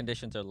what their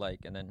conditions are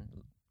like, and then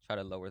try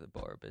to lower the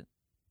bar a bit.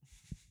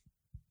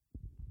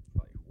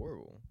 Probably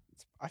horrible.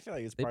 I feel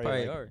like it's They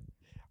probably, probably like, are.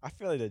 I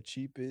feel like the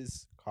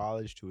cheapest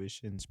college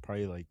tuition is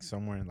probably like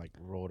somewhere in like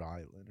Rhode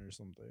Island or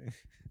something.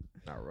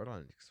 Nah, Rhode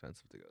Island's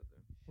expensive to go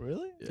there.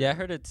 Really? Yeah, I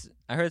heard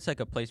it's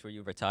like a place where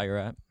you retire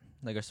at,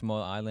 like a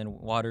small island,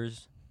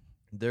 waters.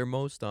 Their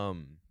most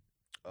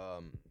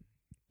what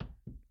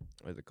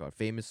is it called?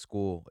 Famous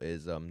school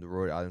is the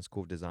Rhode Island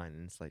School of Design,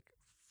 and it's like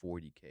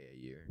 $40K a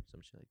year,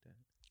 some shit like that.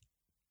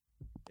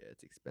 Yeah,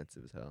 it's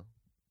expensive as hell.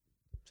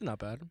 It's not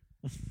bad.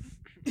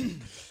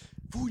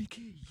 40K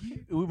a year.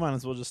 We might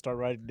as well just start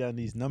writing down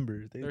these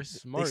numbers. They're They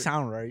smart.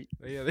 sound right.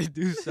 Yeah, they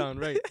do sound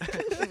right.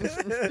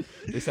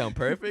 They sound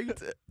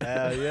perfect.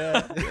 Hell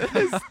yeah.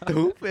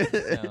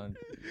 Stupid. Sound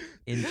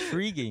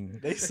intriguing.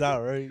 They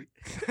sound right.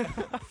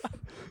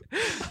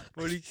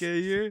 40K a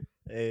year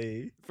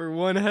Hey. for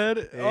one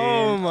head.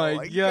 Oh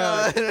my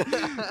god.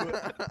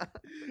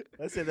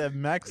 I said that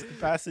max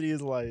capacity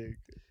is like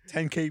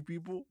 10K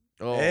people.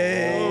 Oh,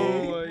 Hey.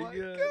 Oh my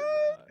god.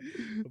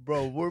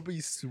 Bro, we'll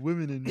be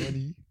swimming in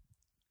money.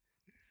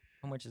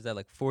 How much is that?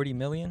 Like 40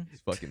 million?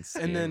 These fucking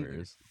scammers. And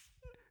then-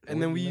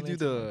 And then 40 we do million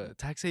the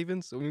tax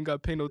havens, so we don't got to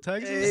pay no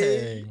taxes.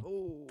 Hey.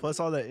 Plus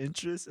all that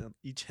interest on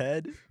each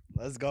head.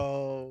 Let's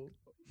go.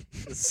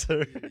 Yes,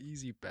 sir.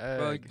 Easy bag.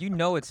 Bro, you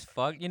know it's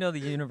fucked. You know the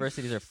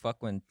universities are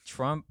fucked when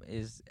Trump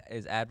is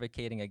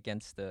advocating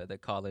against the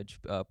college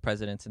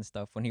presidents and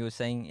stuff. When he was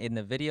saying in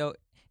the video,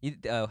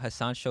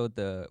 Hassan showed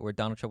where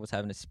Donald Trump was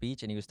having a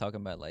speech, and he was talking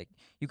about like,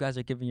 you guys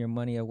are giving your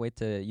money away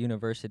to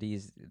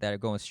universities that are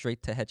going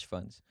straight to hedge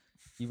funds.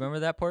 You remember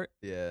that part?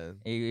 Yeah.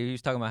 He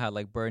was talking about how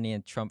like Bernie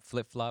and Trump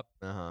flip flop.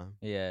 Uh-huh.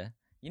 Yeah.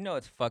 You know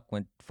it's fucked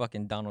when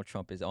fucking Donald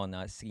Trump is on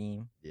that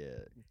scheme. Yeah.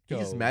 He's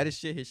just Yo. mad as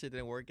shit. His shit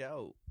didn't work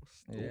out.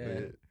 Yeah.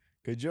 Stupid.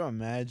 Could you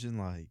imagine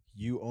like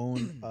you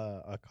own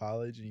a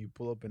college and you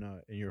pull up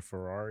in your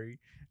Ferrari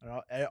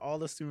and all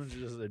the students are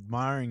just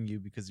admiring you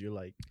because you're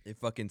like, They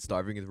fucking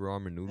starving with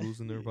ramen noodles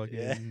in their fucking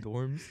Yeah.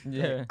 dorms.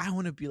 Yeah. I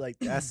want to be like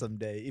that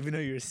someday, even though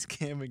you're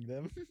scamming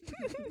them.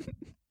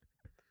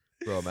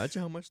 Bro,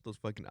 imagine how much those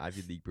fucking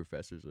Ivy League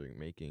professors are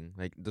making.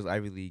 Like those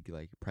Ivy League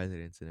like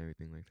presidents and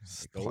everything like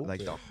that. Like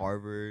the Stupid.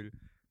 Harvard,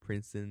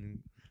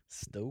 Princeton.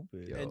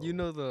 Stupid. Yo. And you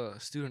know the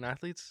student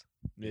athletes.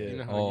 Yeah. You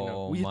know how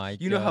Oh we, my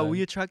you know how we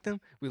God. attract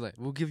them.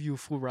 We'll give you a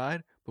full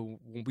ride, but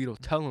what we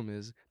don't tell them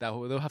is that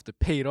they'll have to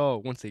pay it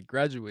all once they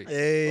graduate.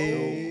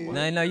 Hey. Oh,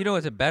 No, you know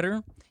what's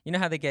better? You know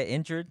how they get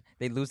injured,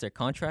 they lose their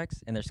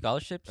contracts and their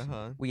scholarships.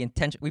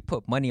 We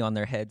put money on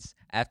their heads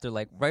after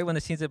like right when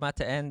the season's about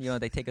to end. You know,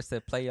 they take us to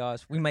the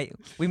playoffs.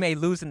 We may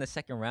lose in the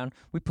second round.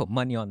 We put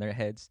money on their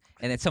heads,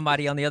 and then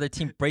somebody on the other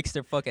team breaks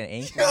their fucking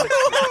ankle.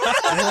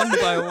 One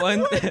by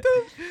one,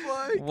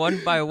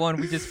 one by one,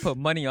 we just put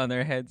money on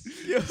their heads.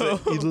 So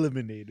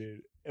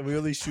eliminated, and we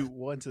only shoot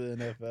one to the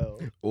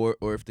NFL. Or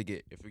if we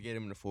get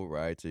them in a full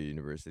ride to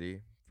university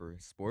for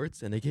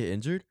sports and they get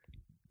injured,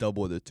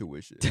 double the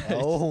tuition.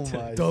 Oh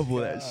my! Double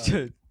that God.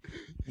 shit.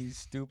 You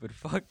stupid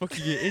fuck. You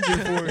get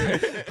injured for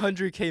it.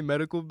 100K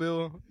medical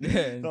bill.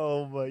 Yeah.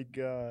 Oh my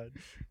God!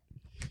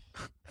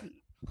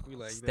 We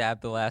like that.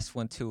 Stab the last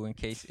one too in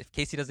case if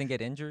Casey doesn't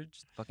get injured,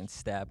 just fucking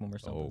stab him or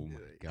Oh something. my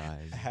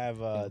god. Have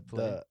the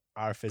play.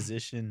 our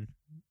physician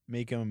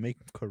make him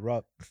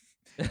corrupt,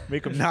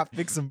 make him not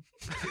fix him.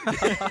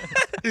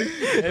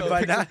 And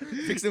by not,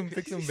 fix them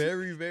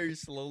very, very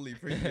slowly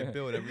for you to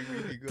build every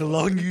week you the go.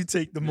 longer you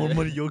take, the more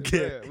money you'll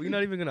get. Yeah, we're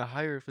not even gonna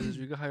hire a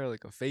physician. We could hire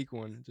like a fake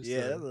one. Just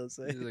Yeah, to, that's what I'm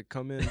saying. just to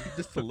come in.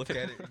 Just to look at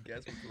it and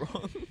guess what's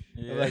wrong.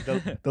 Yeah. Like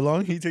the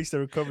longer he takes to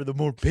recover, the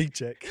more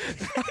paycheck.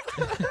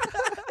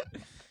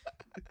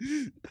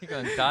 You're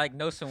gonna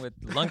diagnose him with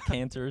lung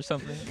cancer or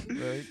something.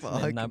 Right?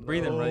 Fuck And not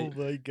breathing right. Oh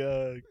my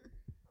God!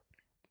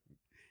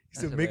 He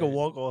said, That's "Make a hilarious.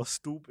 walk all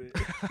stupid."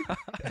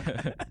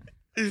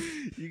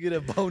 You get a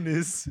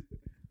bonus.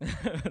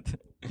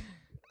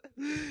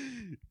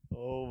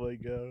 Oh my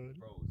God!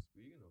 Bro,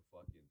 speaking of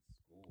fucking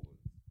school,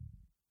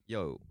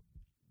 yo,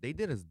 they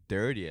did us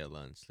dirty at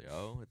lunch,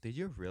 yo. Did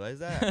you realize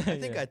that? I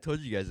think Yeah. I told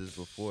you guys this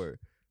before,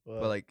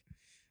 but like,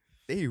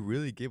 they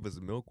really gave us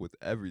milk with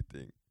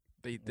everything.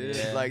 They did.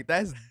 Yeah. Like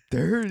that's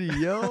dirty,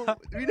 yo.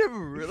 We never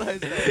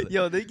realized that.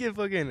 Yo, they get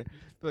fucking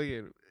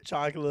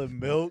chocolate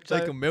milk. It's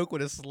like a milk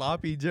with a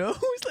sloppy Joe.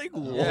 It's like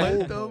Yeah.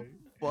 what the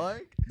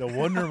fuck? No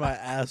wonder my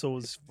asshole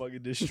was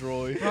fucking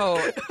destroyed.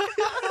 Bro.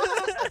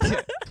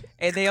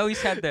 And they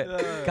always had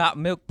the got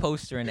milk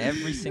poster in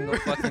every single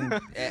fucking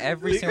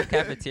every single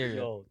cafeteria.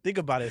 Yo, think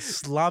about it.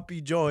 Sloppy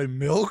Joe and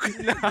milk.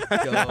 Oh my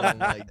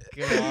god.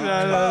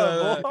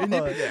 no. And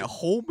it be that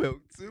whole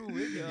milk too.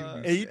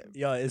 It be And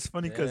yo, it's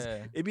funny because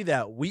Yeah. it be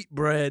that wheat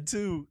bread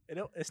too.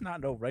 It's not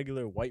no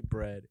regular white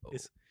bread.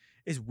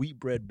 It's wheat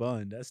bread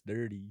bun. That's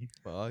dirty.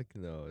 Fuck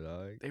no,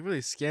 dog. They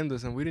really scammed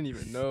us and we didn't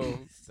even know.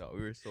 No,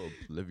 we were so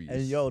oblivious.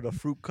 And yo, the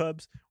fruit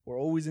cups were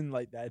always in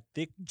like that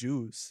thick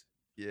juice.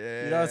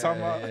 yeah, know what I'm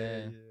talking about?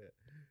 Yeah.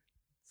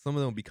 Some of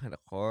them would be kind of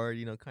hard,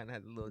 you know, kind of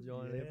had a little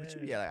joint in there, but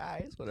you'd be Yeah. like, ah,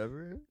 it's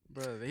whatever.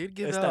 Bro, they'd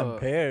give It's them out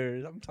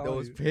pears. I'm telling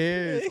Those you.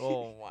 pears.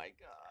 Oh my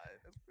god.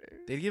 Those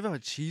pears. they'd give out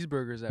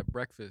cheeseburgers at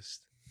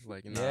breakfast.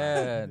 Like nah,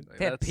 Yeah, like,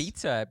 they had that's-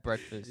 pizza at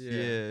breakfast.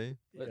 Yeah.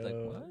 Like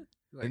Yo, what?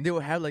 like, And they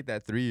would have like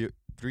that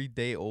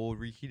three-day-old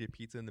reheated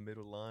pizza in the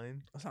middle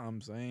line. That's what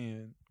I'm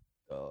saying.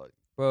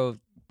 Bro,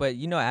 but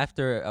you know,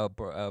 after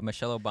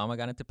Michelle Obama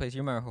got into place,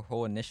 you remember her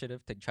whole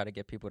initiative to try to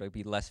get people to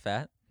be less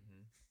fat,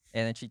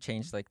 and then she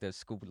changed like the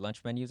school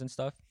lunch menus and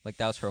stuff. Like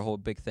that was her whole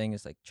big thing,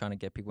 is like trying to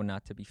get people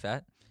not to be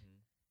fat.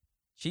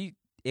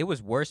 It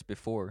was worse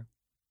before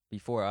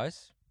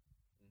us.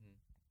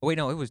 Oh, wait,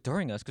 no, it was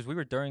during us because we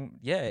were during.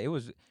 Yeah, it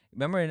was.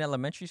 Remember in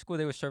elementary school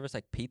they would serve us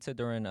like pizza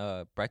during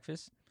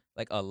breakfast,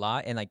 like a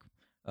lot, and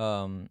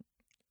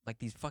like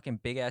these fucking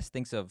big ass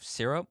things of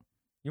syrup.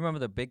 You remember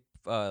the big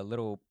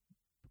little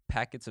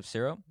packets of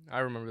syrup, I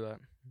remember that.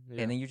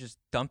 Yeah. and then you just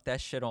dump that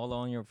shit all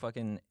on your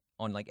fucking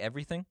on like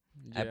everything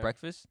at Yeah.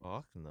 breakfast.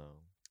 Fuck no.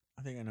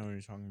 I think I know what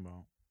you're talking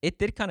about. It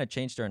did kind of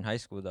change during high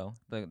school though.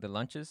 The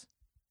lunches.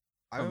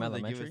 I From remember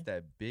they give us elementary?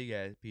 that big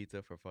ass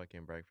pizza for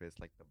fucking breakfast,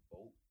 like the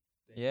boat.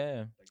 thing.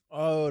 Yeah. Like,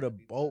 Oh, the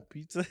bolt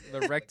pizza.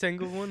 The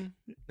rectangle one.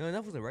 no,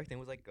 that was a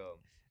rectangle. It was like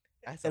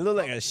It looked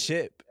like a puff-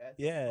 ship. it had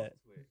some Yeah. puffs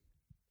with-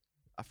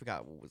 I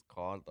forgot what it was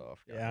called though. I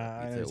forgot Yeah,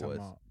 what I know pizza what it you're was.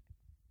 talking about.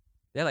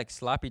 They're like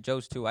sloppy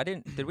joes too.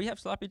 Did we have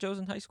sloppy joes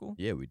in high school?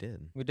 Yeah, we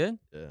did. We did.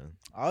 Yeah.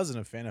 I wasn't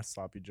a fan of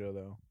sloppy Joe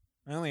though.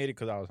 I only ate it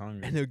because I was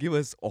hungry. And they'll give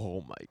us,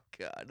 oh my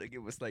god, they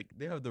give us like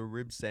they have the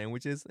rib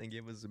sandwiches and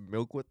give us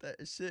milk with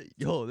that shit.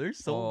 Yo, they're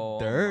so Oh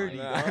my dirty.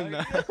 God.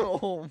 dog.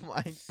 Oh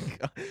my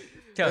god.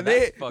 Yo, and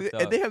that's fucked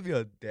up. and they have the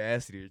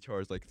audacity to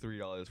charge like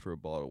 $3 for a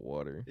bottle of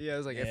water. Yeah,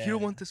 it's like if Yeah. you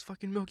don't want this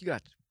fucking milk, you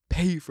got to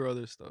pay for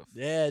other stuff.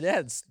 Yeah,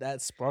 that's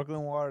that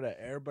sparkling water that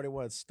everybody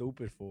was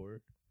stupid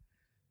for.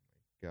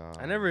 God.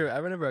 I've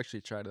never actually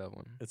tried that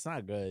one. It's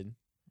not good.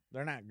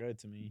 They're not good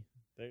to me.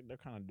 They're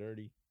kind of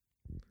dirty.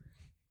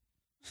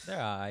 They're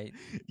alright.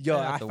 Yo,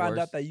 They're not I the found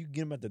worst. out that you can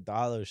get them at the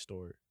dollar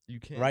store You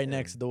can't. right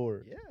next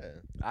door. Yeah.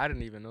 I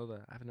didn't even know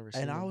that. I've never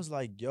seen. And I them. was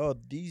like, yo,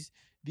 these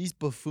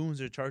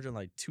buffoons are charging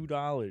like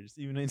 $2,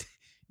 even if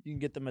you can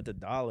get them at the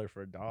dollar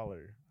for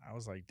 $1. I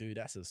was like, dude,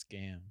 that's a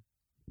scam.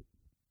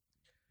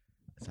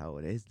 That's how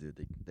it is,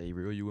 dude. They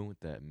reel you in with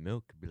that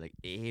milk. Be like,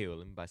 ew,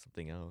 let me buy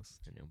something else.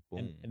 And then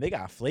boom. And they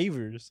got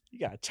flavors. You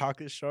got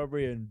chocolate,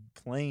 strawberry, and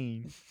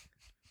plain.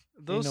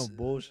 those no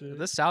bullshit.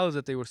 The salads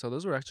that they would sell,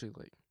 those were actually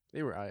like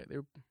they were alright.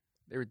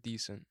 They were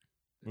decent.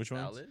 Which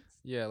ones? Salads?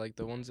 Yeah, like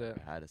the ones that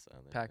I had a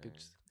salad.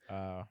 packaged.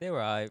 They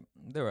were alright.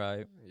 They were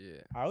alright.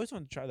 Yeah. I always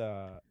want to try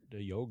the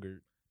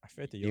yogurt. I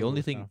feel like the The yogurt only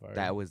was thing kinda fire.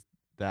 that was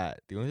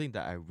that the only thing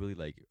that I really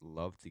like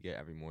loved to get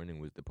every morning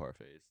was the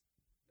parfaits.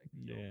 Like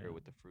the Yeah. yogurt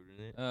with the fruit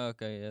in it. Oh,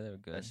 okay, yeah, they were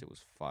good. That shit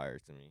was fire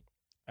to me.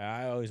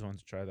 I always wanted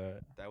to try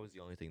that. That was the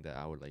only thing that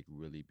I would like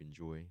really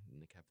enjoy in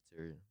the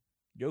cafeteria.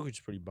 Yogurt's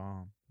pretty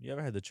bomb. You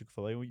ever had the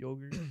Chick-fil-A with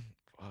yogurt?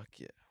 Fuck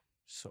yeah.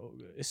 So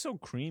good. It's so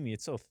creamy.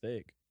 It's so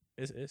thick.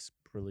 It's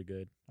really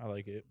good. I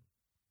like it.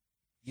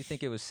 You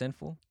think it was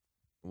sinful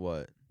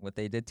What? what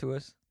they did to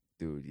us?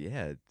 Dude,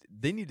 yeah.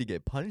 They need to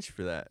get punished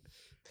for that.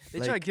 They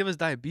try to Like- give us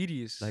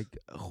diabetes. Like,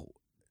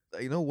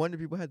 no wonder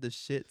people had the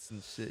shits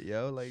and shit,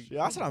 yo. Like,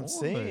 That's what come I'm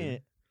saying. on.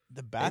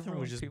 The bathroom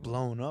was ruined just people.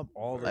 blown up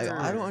all the Like,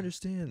 time. I don't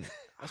understand.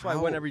 that's why I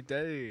went how- every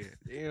day.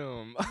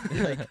 Damn.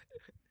 Like,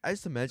 I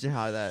just imagine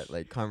how that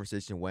like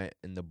conversation went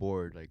in the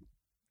board. Like,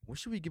 what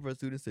should we give our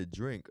students to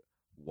drink?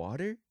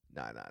 Water?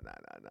 Nah.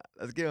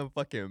 Let's give them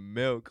fucking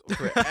milk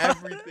for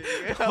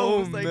everything. I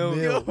was like, milk.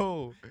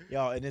 yo.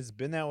 Yo, and it's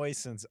been that way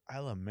since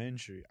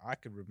elementary. I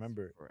could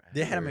remember.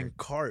 They had them in Forever.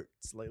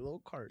 carts, like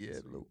little carts. Yeah,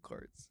 little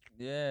carts.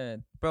 Yeah,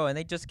 bro, and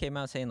they just came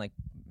out saying like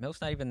milk's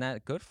not even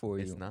that good for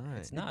you. It's not.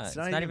 It's not. It's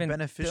not even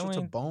beneficial to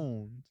doing-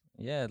 bones.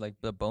 Yeah, like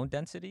the bone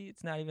density,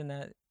 it's not even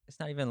that. It's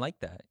not even like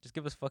that. Just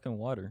give us fucking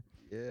water.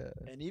 Yeah.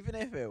 And even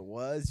if it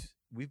was,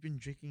 we've been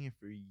drinking it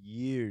for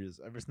years,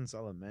 ever since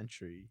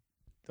elementary.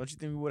 Don't you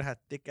think we would have had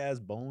thick ass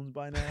bones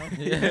by now?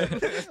 Yeah.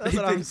 That's They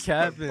what I'm been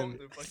saying. capping.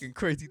 Fucking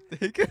crazy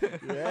thick.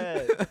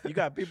 Yeah, you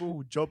got people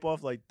who jump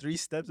off like 3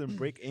 steps and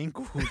break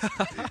ankles.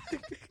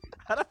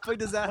 How the fuck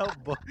does that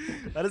help?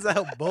 How does that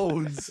help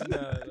bones?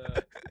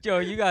 Yo,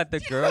 you got the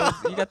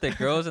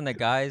girls and the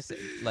guys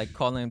like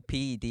calling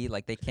PED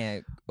like they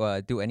can't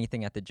do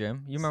anything at the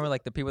gym. You remember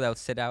like the people that would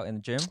sit out in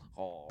the gym,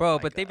 Oh bro?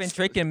 my But they've been gosh.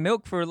 drinking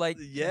milk for like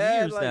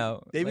Yeah, years like,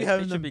 now. they be Like,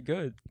 having should them- be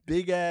good.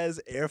 Big ass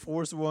Air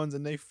Force Ones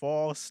and they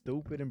fall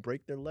stupid and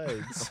break their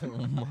legs.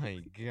 Oh my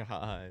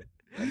god.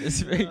 It's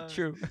very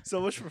true. So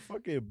much for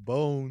fucking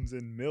bones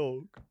and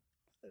milk.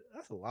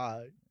 That's a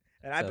lie.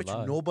 And I It's a bet you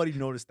lie. nobody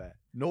noticed that.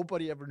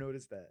 Nobody ever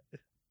noticed that.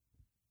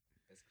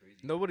 That's crazy.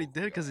 Nobody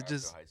did 'cause it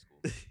just-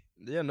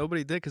 Yeah,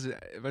 nobody did because it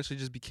eventually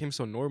just became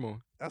so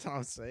normal. That's what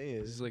I'm saying.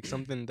 It's just like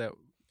something that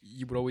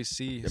you would always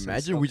see. since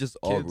Imagine we just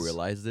all kids.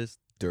 realized this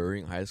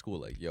during high school.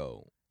 Like,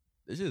 yo,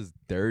 this is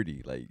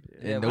dirty. Like,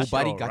 Yeah, and but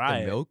nobody shit got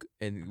alright. the milk,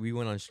 and we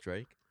went on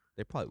strike.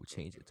 They probably would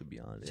change it, to be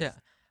honest. Yeah,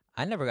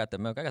 I never got the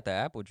milk. I got the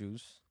apple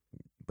juice.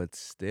 But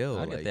still,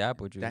 I get like, the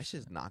apple juice. that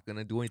shit's not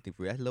gonna do anything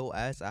for you. That little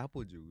ass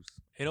apple juice.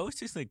 It always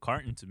tastes like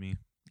carton to me,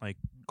 like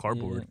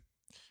cardboard.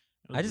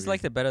 Yeah. I just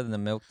liked it better than the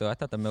milk though. I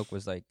thought the milk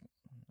was like,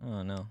 I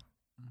don't know.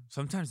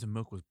 Sometimes the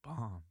milk was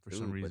bomb for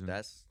some Dude, reason. But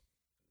that's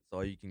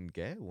all you can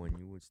get when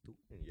you were student,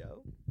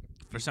 yo.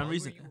 For some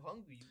reason, you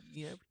hungry, you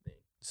eat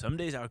everything. some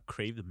days I would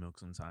crave the milk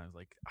sometimes,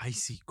 like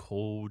icy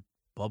cold,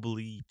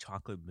 bubbly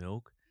chocolate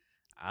milk.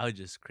 I would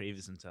just crave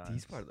it sometimes.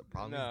 He's part of the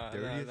problem. Nah,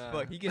 He's dirty nah, as nah.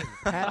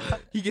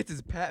 fuck. He gets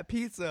his pat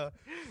pizza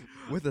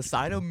with a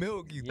side of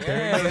milk. You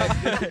Yeah.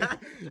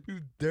 dirty. You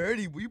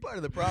dirty. We part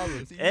of the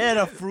problem. See, And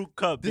a fruit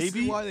cup, this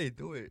baby. is why they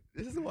do it.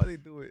 This is why they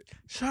do it.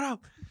 Shut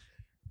up.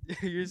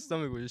 Your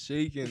stomach was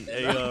shaking.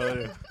 Hey,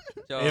 yo.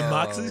 Yo. In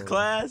Mox's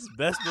class,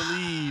 best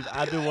believe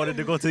I've been wanting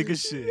to go take a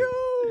shit.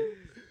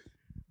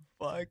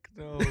 Fuck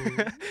no.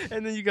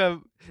 And then you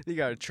got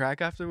a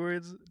track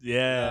afterwards.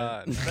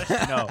 Yeah. Nah,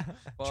 Especially, no.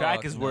 Track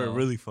Fuck is where it no.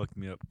 really fucked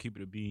me up. Keep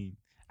it a bean.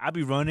 I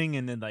be running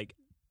and then like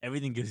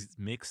everything gets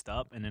mixed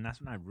up and then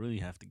that's when I really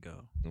have to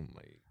go. Oh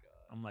my god.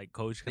 I'm like,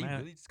 Coach, They can I?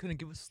 really just couldn't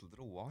give us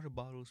little water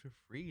bottles for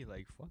free.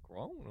 Like, fuck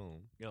wrong with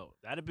them. Yo,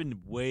 that'd have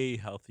been way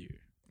healthier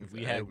if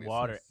we had Exactly, that's what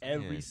water I'm saying.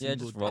 every Yeah,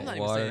 single just day. I'm not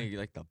water. even saying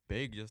like the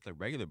big, just like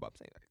regular, but I'm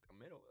saying like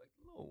the middle, like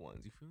the little ones.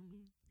 You feel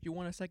me? If you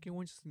want a second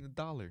one, just in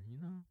 $1, you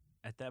know?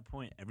 At that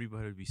point,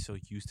 everybody would be so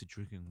used to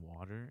drinking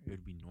water, it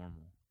would be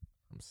normal.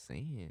 I'm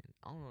saying.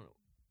 I don't know.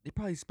 They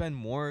probably spend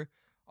more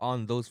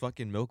on those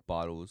fucking milk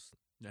bottles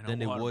than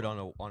they would on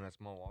a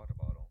small water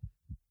bottle.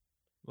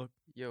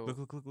 Yo,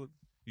 Look.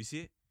 You see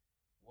it?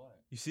 What?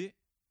 You see it?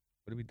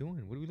 What are we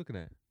doing? What are we looking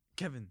at?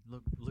 Kevin,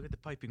 look at the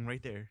piping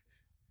right there.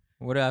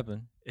 What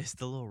happened? It's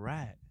the little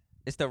rat.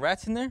 It's the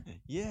rats in there?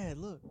 Yeah,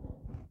 look.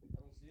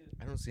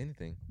 I don't see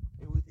anything.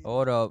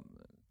 Hold up.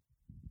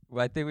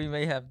 Well, I think we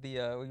may have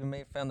we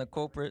may found the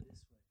culprit.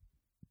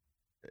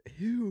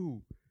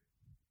 Ew.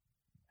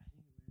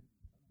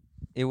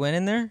 It went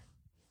in there?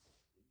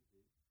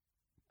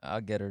 I'll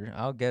get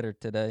her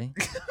today.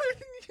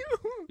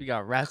 We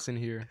got rats in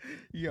here.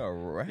 You got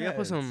rats. We gotta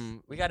put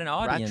some We got an rat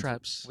audience.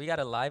 traps. We got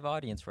a live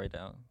audience right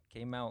now.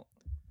 Came out.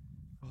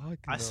 Fuck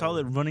I saw no.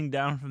 it running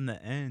down from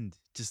the end,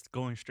 just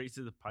going straight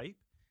to the pipe,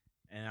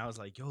 and I was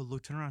like, "Yo,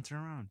 look, turn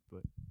around!"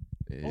 But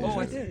Yeah. Oh, I it's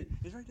right did. there.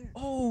 It's right there.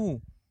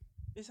 Oh,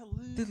 It's a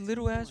the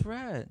little ass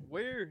rat.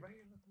 Where?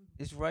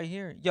 It's right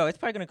here. Yo, it's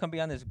probably gonna come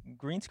behind this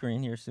green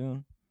screen here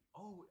soon.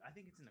 Oh, I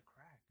think it's in the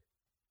crack.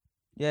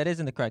 Yeah, it is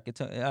in the crack. It's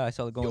I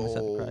saw it going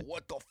inside the Yo, crack.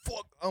 what the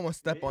fuck? I'm gonna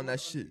step on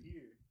that shit.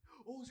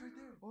 Oh, it's right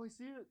there. Oh, I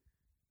see it.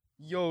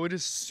 Yo, it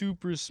is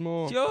super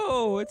small.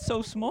 Yo, it's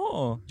so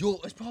small. Yo,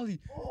 it's probably.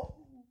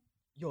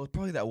 Yo, it's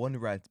probably that one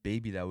rat's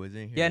baby that was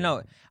in here. Yeah,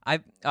 no. All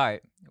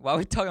right. While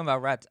we talking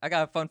about rats, I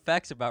got fun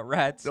facts about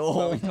rats. While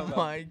Oh we talking about-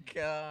 my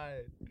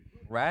god.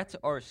 Rats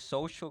are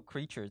social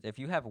creatures. If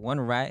you have one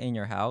rat in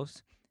your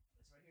house,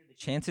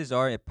 chances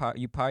are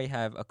you probably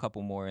have a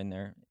couple more in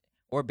there,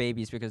 or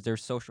babies, because they're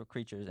social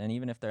creatures. And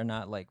even if they're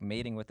not like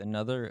mating with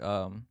another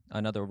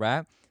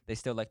rat, they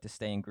still like to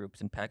stay in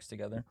groups and packs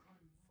together.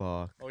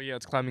 Fuck. Oh yeah,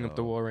 it's climbing up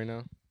the Yo. wall right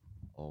now.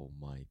 Oh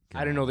my god. I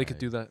didn't know they could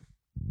do that.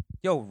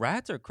 Yo,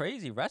 rats are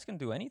crazy. Rats can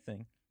do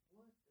anything.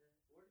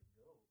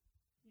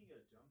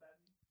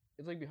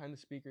 It's like behind the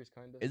speakers,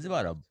 kind of. It's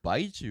about to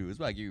bite you. It's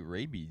about to give you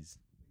rabies.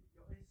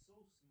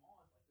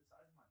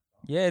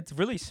 Yeah, it's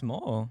really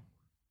small.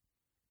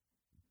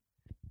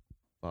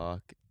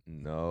 Fuck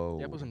no.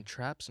 Yeah, put some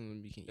traps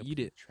and we can Yeah, eat put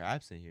it.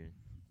 Traps in here.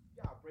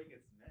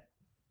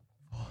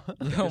 Oh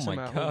Get some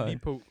my at Home god.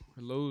 Depot or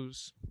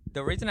Lowe's.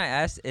 The reason I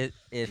asked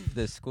if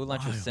the school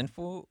lunch was Wild.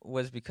 sinful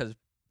was because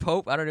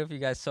Pope, I don't know if you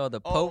guys saw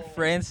the Pope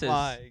Francis.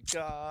 My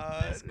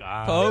god.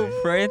 Pope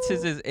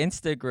Francis's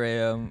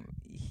Instagram,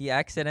 he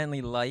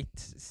accidentally liked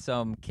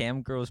some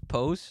cam girls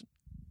post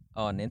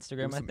on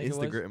Instagram, I Some think it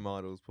was. Instagram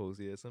models post,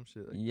 yeah, some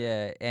shit. Like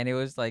Yeah, and it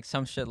was like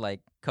some shit like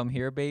 "Come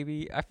here,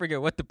 baby." I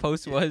forget what the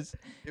post Yeah. was.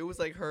 It was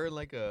like her,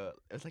 like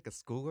it's like a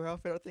schoolgirl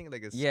outfit, I think,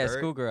 like a Yeah, skirt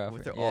schoolgirl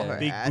with outfit, all yeah. her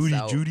Big ass booty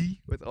out,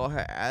 Judy. with all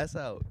her ass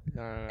out.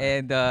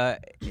 And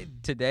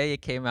today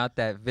it came out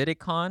that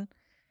Vatican,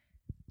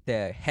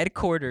 the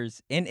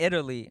headquarters in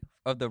Italy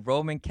of the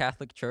Roman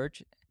Catholic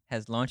Church,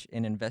 has launched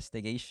an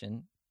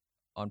investigation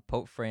on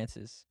Pope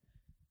Francis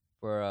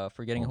for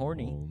getting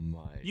horny. Oh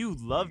my. You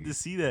love to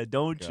see that,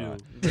 don't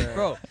God. you?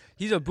 Bro,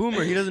 he's a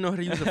boomer. He doesn't know how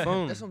to use a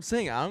phone. that's what I'm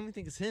saying. I don't even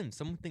think it's him.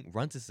 Someone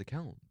runs his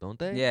account, don't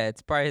they? Yeah,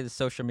 it's probably the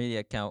social media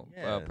account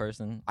Yeah.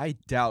 person. I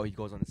doubt he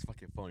goes on his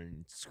fucking phone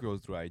and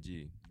scrolls through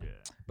IG. Yeah.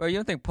 Bro, you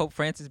don't think Pope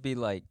Francis be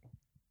like,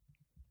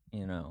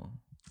 you know,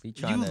 be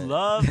trying You to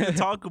love to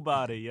talk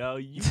about it, yo.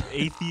 You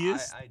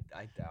atheist.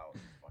 I doubt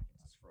he fucking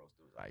scrolls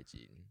through his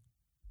IG.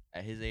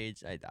 At his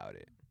age, I doubt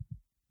it.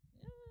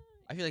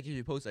 I feel like if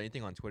he posts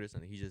anything on Twitter or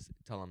something, he just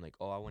tell him like,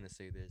 "Oh, I want to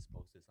say this,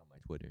 post this on my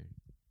Twitter."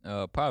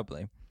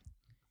 Probably.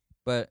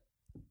 But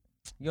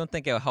you don't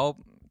think it'll help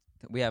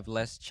we have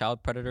less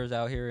child predators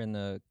out here in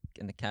the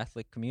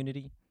Catholic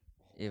community?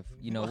 If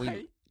we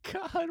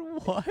God,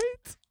 what?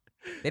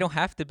 they don't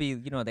have to be,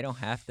 they don't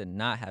have to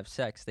not have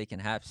sex. They can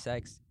have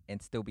sex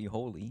and still be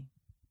holy.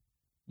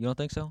 You don't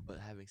think so? But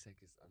having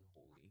sex is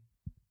unholy.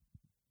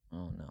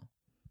 Oh no.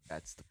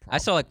 That's the problem. I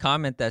saw a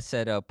comment that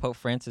said Pope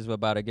Francis was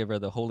about to give her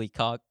the holy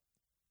cock.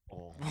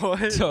 Oh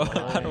What? So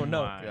Oh I don't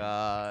know. my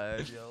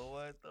God, yo,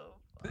 what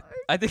the fuck?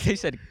 I think they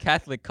said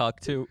Catholic cock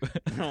too.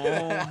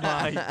 Oh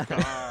my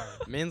god.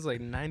 Man's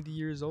like 90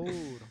 years old.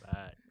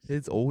 Facts.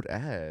 His old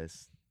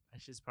ass.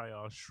 That shit's probably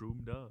all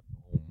shroomed up.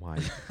 Oh my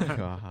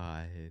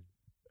god.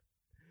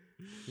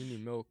 You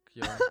need milk,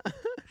 yo.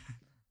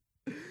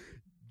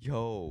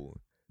 Yo,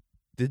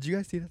 did you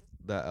guys see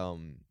that?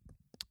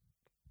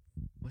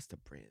 What's the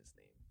brand's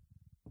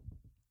name?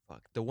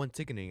 Fuck, the one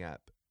ticketing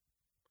app.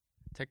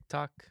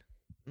 TikTok.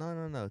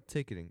 No,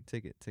 tickets.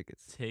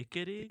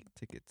 Ticketing?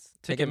 Tickets.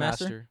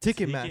 Ticketmaster?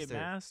 Ticketmaster.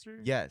 Ticketmaster?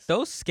 Yes.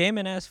 Those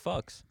scamming ass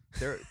fucks.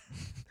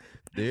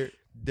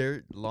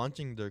 They're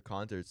launching their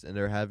concerts and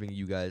they're having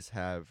you guys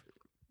have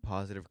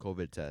positive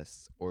COVID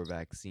tests or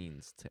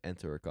vaccines to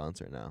enter a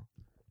concert now.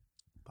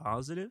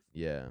 Positive?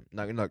 Yeah,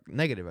 not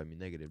negative. I mean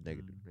negative.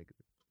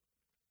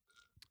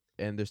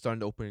 And they're starting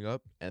to opening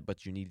up,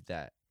 but you need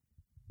that.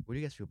 What do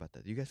you guys feel about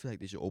that? Do you guys feel like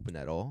they should open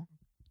at all?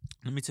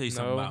 Let me tell you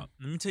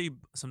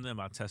something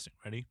about testing.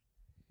 Ready?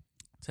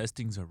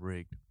 Testings are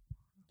rigged.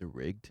 They're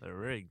rigged. They're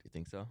rigged. You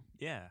think so?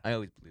 Yeah. I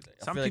always believe that.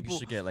 I Some feel like people- you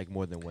should get like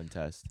more than one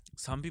test.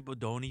 Some people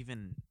don't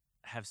even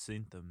have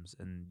symptoms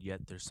and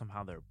yet they're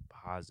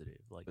positive.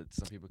 Like But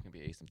some people can be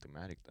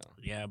asymptomatic though.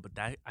 yeah, but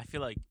that I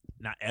feel like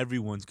not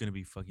everyone's gonna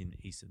be fucking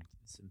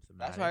asymptomatic.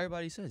 That's why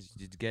everybody says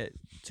you just get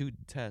 2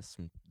 tests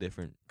from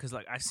different Because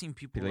like I've seen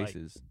people like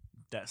places.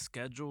 that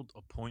scheduled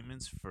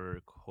appointments for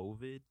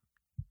COVID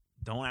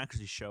don't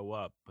actually show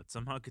up, but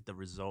somehow get the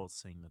results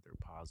saying that they're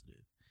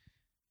positive.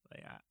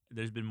 Like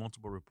there's been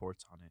multiple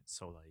reports on it,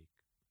 so like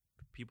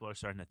people are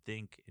starting to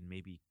think and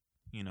maybe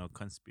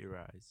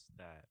conspirize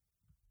that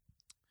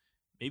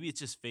maybe it's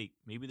just fake.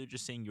 Maybe they're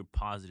just saying you're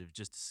positive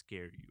just to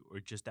scare you or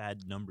just to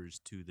add numbers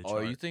to the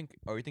chart. You think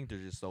they're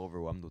just so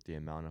overwhelmed with the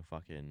amount of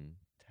fucking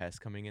tests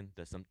coming in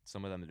that some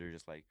of them they're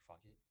just like fuck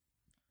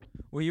it.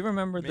 Well, you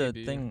remember the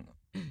Maybe. thing?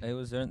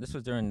 This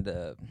was during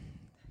the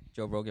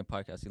Joe Rogan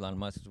podcast. Elon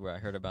Musk is where I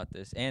heard about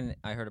this, and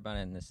I heard about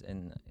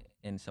it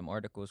in some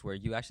articles where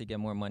you actually get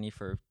more money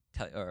for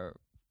or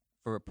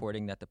for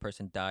reporting that the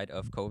person died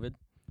of COVID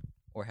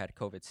or had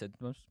COVID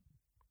symptoms.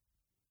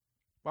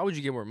 Why would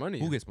you get more money?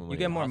 Who gets more money? You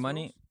get The more hospitals?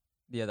 money.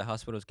 Yeah, the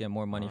hospitals get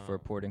more money for Oh.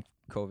 reporting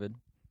COVID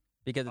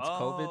because it's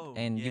COVID,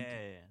 and yeah. you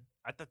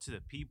I thought to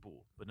the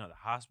people, but no, the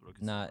hospital.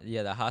 Gets nah, the money.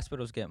 yeah, the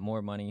hospitals get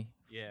more money,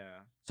 Yeah.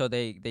 so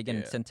they get Yeah.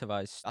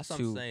 incentivized That's what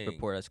I'm to saying.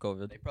 report as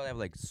COVID. They probably have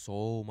like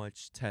so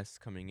much tests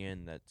coming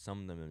in that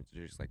some of them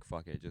are just like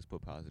fuck it, just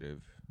put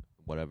positive,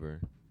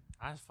 whatever.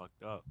 That's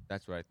fucked up.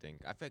 That's what I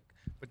think. I think,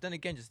 but then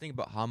again, just think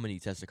about how many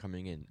tests are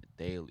coming in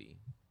daily.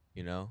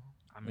 You know,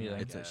 I mean, Yeah. I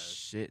it's a guess.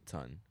 shit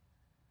ton.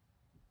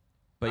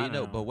 But I you know,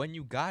 don't know. but when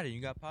you got it, you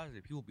got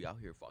positive. People be out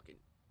here fucking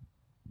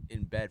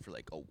in bed for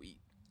like a week.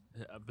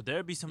 But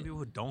there'd be some people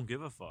who don't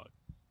give a fuck.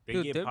 They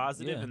Dude, get there-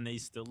 positive yeah. and they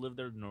still live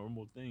their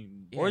normal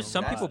thing. Yeah, Or no,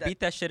 some that's- people that- beat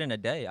that shit in a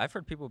day. I've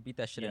heard people beat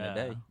that shit in a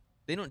day.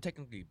 They don't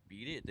technically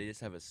beat it. They just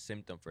have a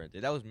symptom for it.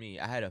 That was me.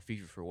 I had a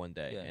fever for one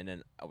day, Yeah. and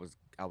then I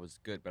was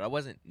good, but I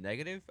wasn't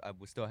negative. I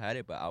was still had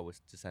it, but I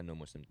was just had no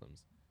more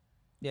symptoms.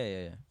 Yeah,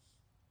 yeah, yeah.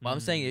 But I'm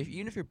saying, Mm. if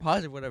even if you're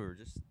positive, whatever,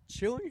 just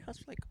chill in your house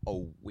for like a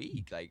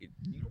week. Like,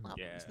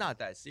 Yeah. it's not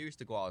that serious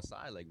to go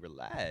outside. Like,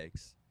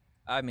 relax.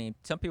 I mean,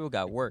 some people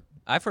got work.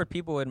 I've heard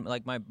people in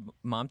like my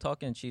mom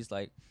talking. She's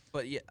like,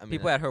 But yeah, I mean,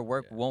 people at her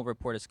work yeah. won't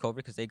report as COVID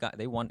because they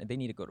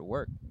need to go to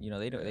work. You know,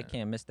 they Yeah.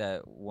 can't miss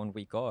that 1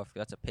 week off.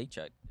 That's a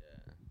paycheck.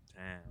 Yeah.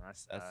 Damn,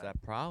 that's That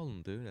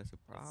problem, dude. That's a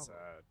problem. That's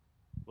sad.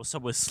 What's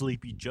up with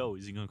Sleepy Joe?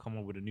 Is he gonna come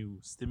up with a new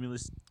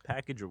stimulus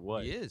package or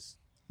what? He is.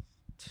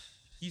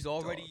 He's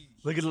already.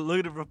 Look at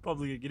the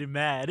Republican getting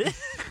mad.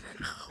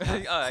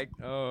 Alright,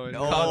 Oh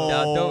No. calm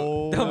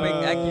down. Don't make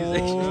Oh.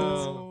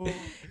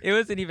 accusations. It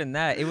wasn't even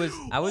that. It was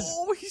I was.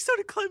 Oh, he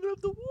started climbing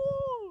up the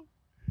wall.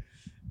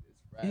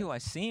 Ew, I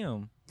see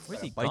him.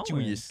 Where's he Bite you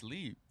going? in your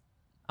sleep.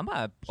 I'm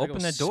gonna Should I go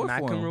open the door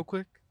smack for him. real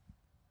quick.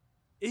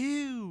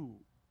 Ew.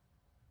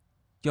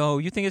 Yo,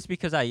 you think it's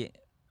because I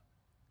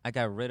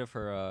got rid of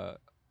her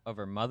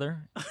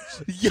mother?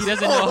 He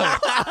doesn't know her.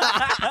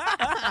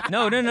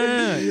 No.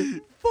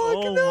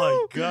 Oh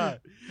my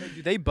god.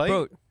 Do they bite?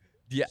 Bro,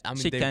 Yeah, I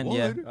mean, She they can, would.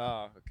 yeah.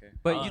 Oh, okay.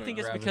 but Oh, you think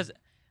it's grab him. because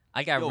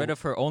I got rid Yo.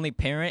 of her only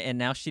parent and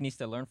now she needs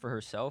to learn for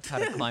herself how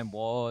to climb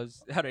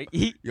walls, how to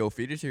eat? Yo,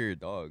 feed it to your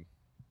dog.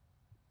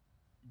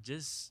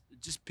 Just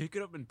pick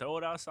it up and throw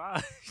it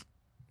outside.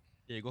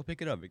 Yeah, go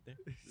pick it up, Victor.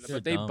 You're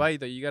But they dumb. bite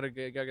though. You gotta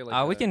get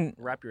like. We can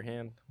wrap your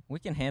hand. we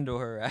can handle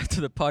her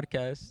after the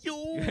podcast.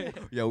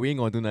 Yo, we ain't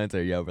gonna do nothing to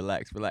her. Yo,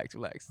 relax. Right.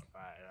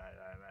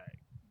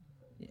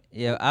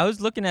 Yeah, I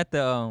was looking at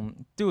the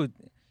dude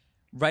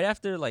right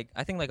after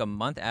I think a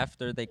month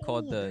after they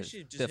called the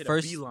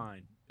first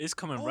line. It's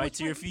coming right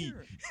to your feet.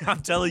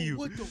 I'm telling you.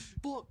 What the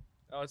fuck?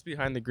 Oh, it's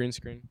behind the green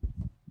screen.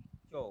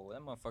 Yo,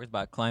 that motherfucker's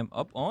about to climb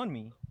up on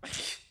me.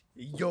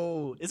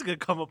 Yo, it's gonna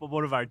come up on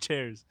one of our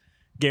chairs.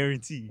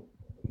 Guarantee.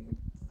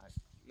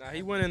 Nah,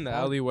 he went in the Fuck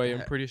alleyway. I'm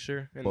that pretty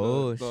sure. In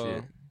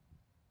bullshit.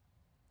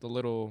 The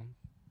little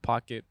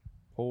pocket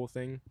hole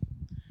thing.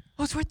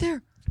 Oh, it's right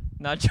there.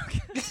 Not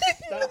joking.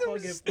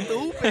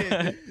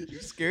 Stupid. You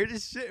scared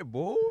as shit,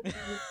 boy.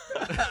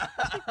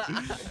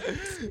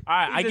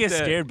 I did get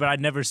that. scared, but I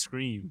never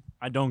scream.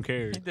 I don't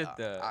care. He did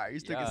the. Alright, you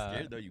still get yeah.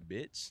 scared though, you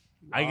bitch.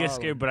 I get Wow.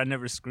 scared, but I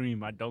never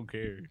scream. I don't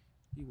care.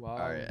 He wild.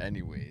 Alright,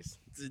 anyways.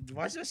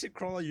 Why should that shit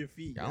crawl on your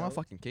feet? I'm gonna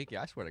fucking kick you.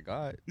 I swear to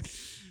God.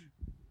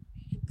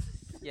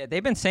 Yeah,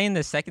 they've been saying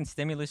the second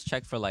stimulus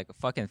check for like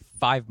fucking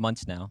 5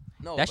 months now.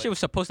 No, That shit was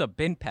supposed to have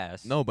been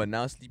passed. No, but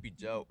now Sleepy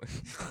Joe.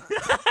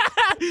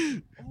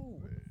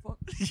 Oh, fuck.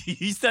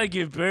 He started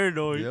getting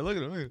paranoid. Yeah, look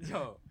at him. Look at him.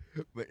 Yo.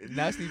 But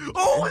now Sleepy.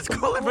 Oh, it's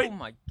crawling Oh right.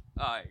 my.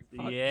 Alright.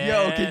 fuck. Yeah.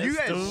 Yo, can you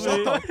guys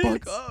shut the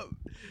fuck up?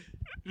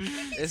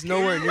 It's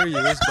nowhere near you.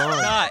 It's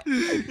gone. Not.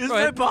 It's Bro,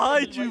 right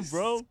behind it's you, like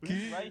bro.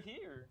 Right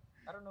here.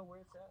 I don't know where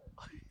it's at.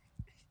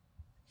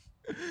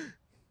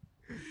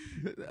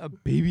 A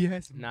baby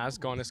ass. Nah, it's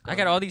gone. It's gone. I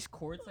got all these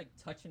cords like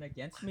touching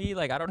against me.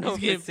 Like I don't know if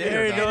He's it's getting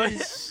there. or not.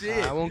 paranoid.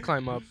 Shit. I won't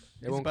climb up. It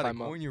It's won't about to climb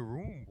go up. in your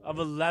room. I'm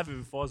gonna laugh if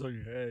it falls on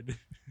your head.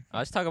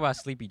 Let's talk about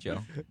Sleepy Joe.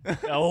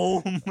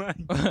 Oh my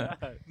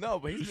god. No,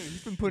 but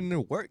he's been putting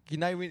in work. He's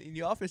not even in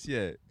the office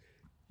yet.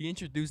 He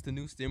introduced the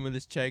new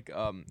stimulus check,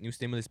 new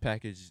stimulus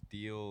package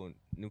deal,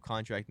 new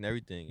contract and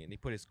everything, and he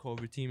put his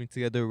COVID team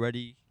together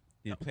already.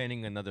 He's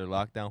planning another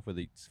lockdown for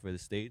the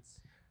states.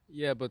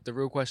 Yeah, but the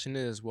real question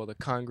is, will the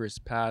Congress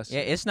pass?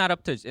 Yeah, it's not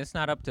up to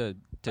I'm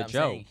Joe.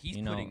 saying he's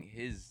you know. putting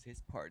his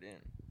part in.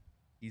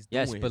 He's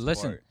Yes, doing but his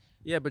listen, part.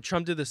 Yeah, but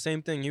Trump did the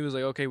same thing. He was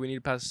like, okay, we need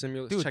to pass a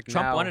stimulus Dude, check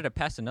Trump now. wanted to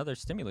pass another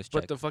stimulus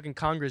check, But the fucking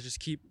Congress just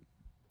keep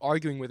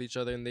arguing with each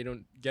other and they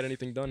don't get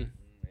anything done.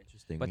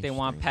 Interesting. but they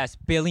want to interesting.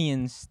 pass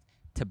billions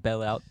to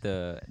bail out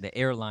the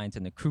airlines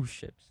and the cruise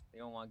ships. They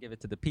don't want to give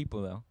it to the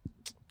people though.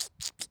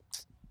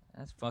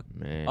 That's fucked.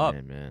 Man, up.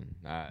 man,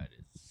 that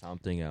is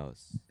something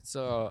else. It's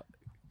a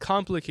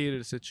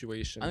complicated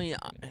situation. I mean,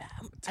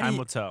 Time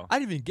will tell. I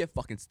didn't even get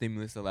fucking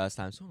stimulus the last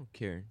time, so I don't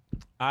care.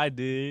 I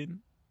did.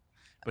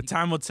 But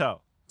time will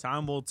tell.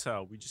 Time will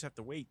tell. We just have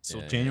to wait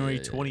till January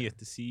 20th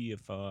to see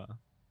if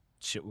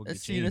shit will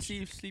get changed. Let's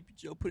see if Sleepy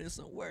Joe put in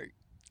some work.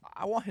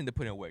 I want him to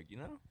put in work, you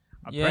know?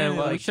 Yeah, Apparently,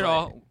 well,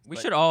 like, we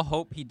should all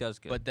hope he does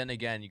good. But then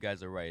again, you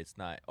guys are right. It's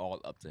not all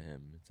up to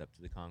him. It's up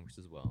to the Congress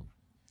as well.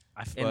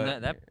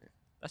 And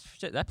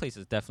that place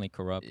is definitely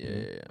corrupt.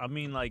 Yeah. I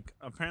mean, like,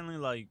 apparently,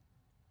 like,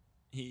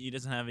 he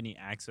doesn't have any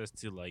access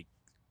to, like,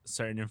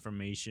 certain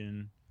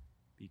information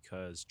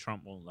because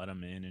Trump won't let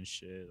him in and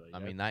shit. Like,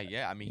 I mean, not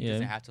yet. I mean, he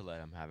doesn't have to let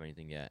him have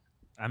anything yet.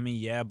 I mean,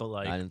 yeah, but,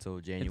 like... Not until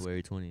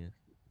January 20th.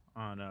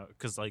 I don't know.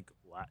 Because, like,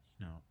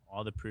 you know,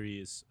 all the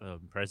previous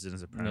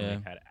presidents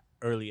apparently had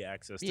early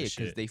access to shit. Yeah,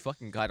 because they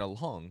fucking got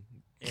along.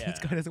 Yeah. This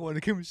guy doesn't want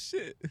to give him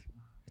shit.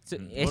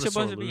 It's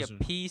supposed to be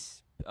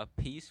a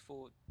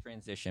peaceful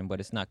transition, but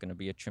it's not going to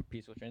be a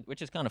peaceful transition,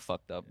 which is kind of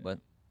fucked up. But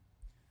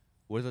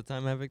what is the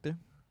time at, Victor?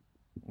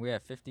 we're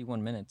at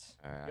 51 minutes.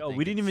 Yo,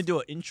 we didn't even do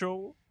an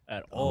intro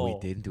at all. Oh, we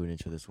didn't do an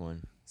intro this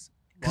one.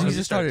 Well, We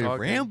just started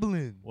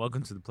rambling.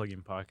 Welcome to the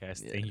Plug-in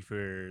Podcast. Yeah. Thank you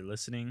for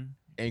listening.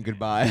 And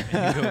goodbye.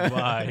 And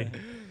goodbye.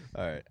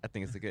 All right, I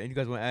think it's good. And you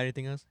guys want to add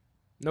anything else?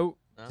 Nope.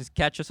 No? Just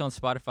catch us on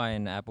Spotify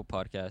and Apple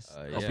Podcasts.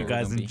 Yeah. Hope That's you where we're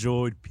guys gonna be.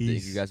 enjoyed.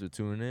 Peace. Thank you guys for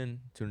tuning in.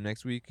 Tune in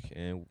next week,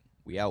 and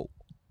we out.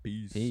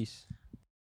 Peace. Peace.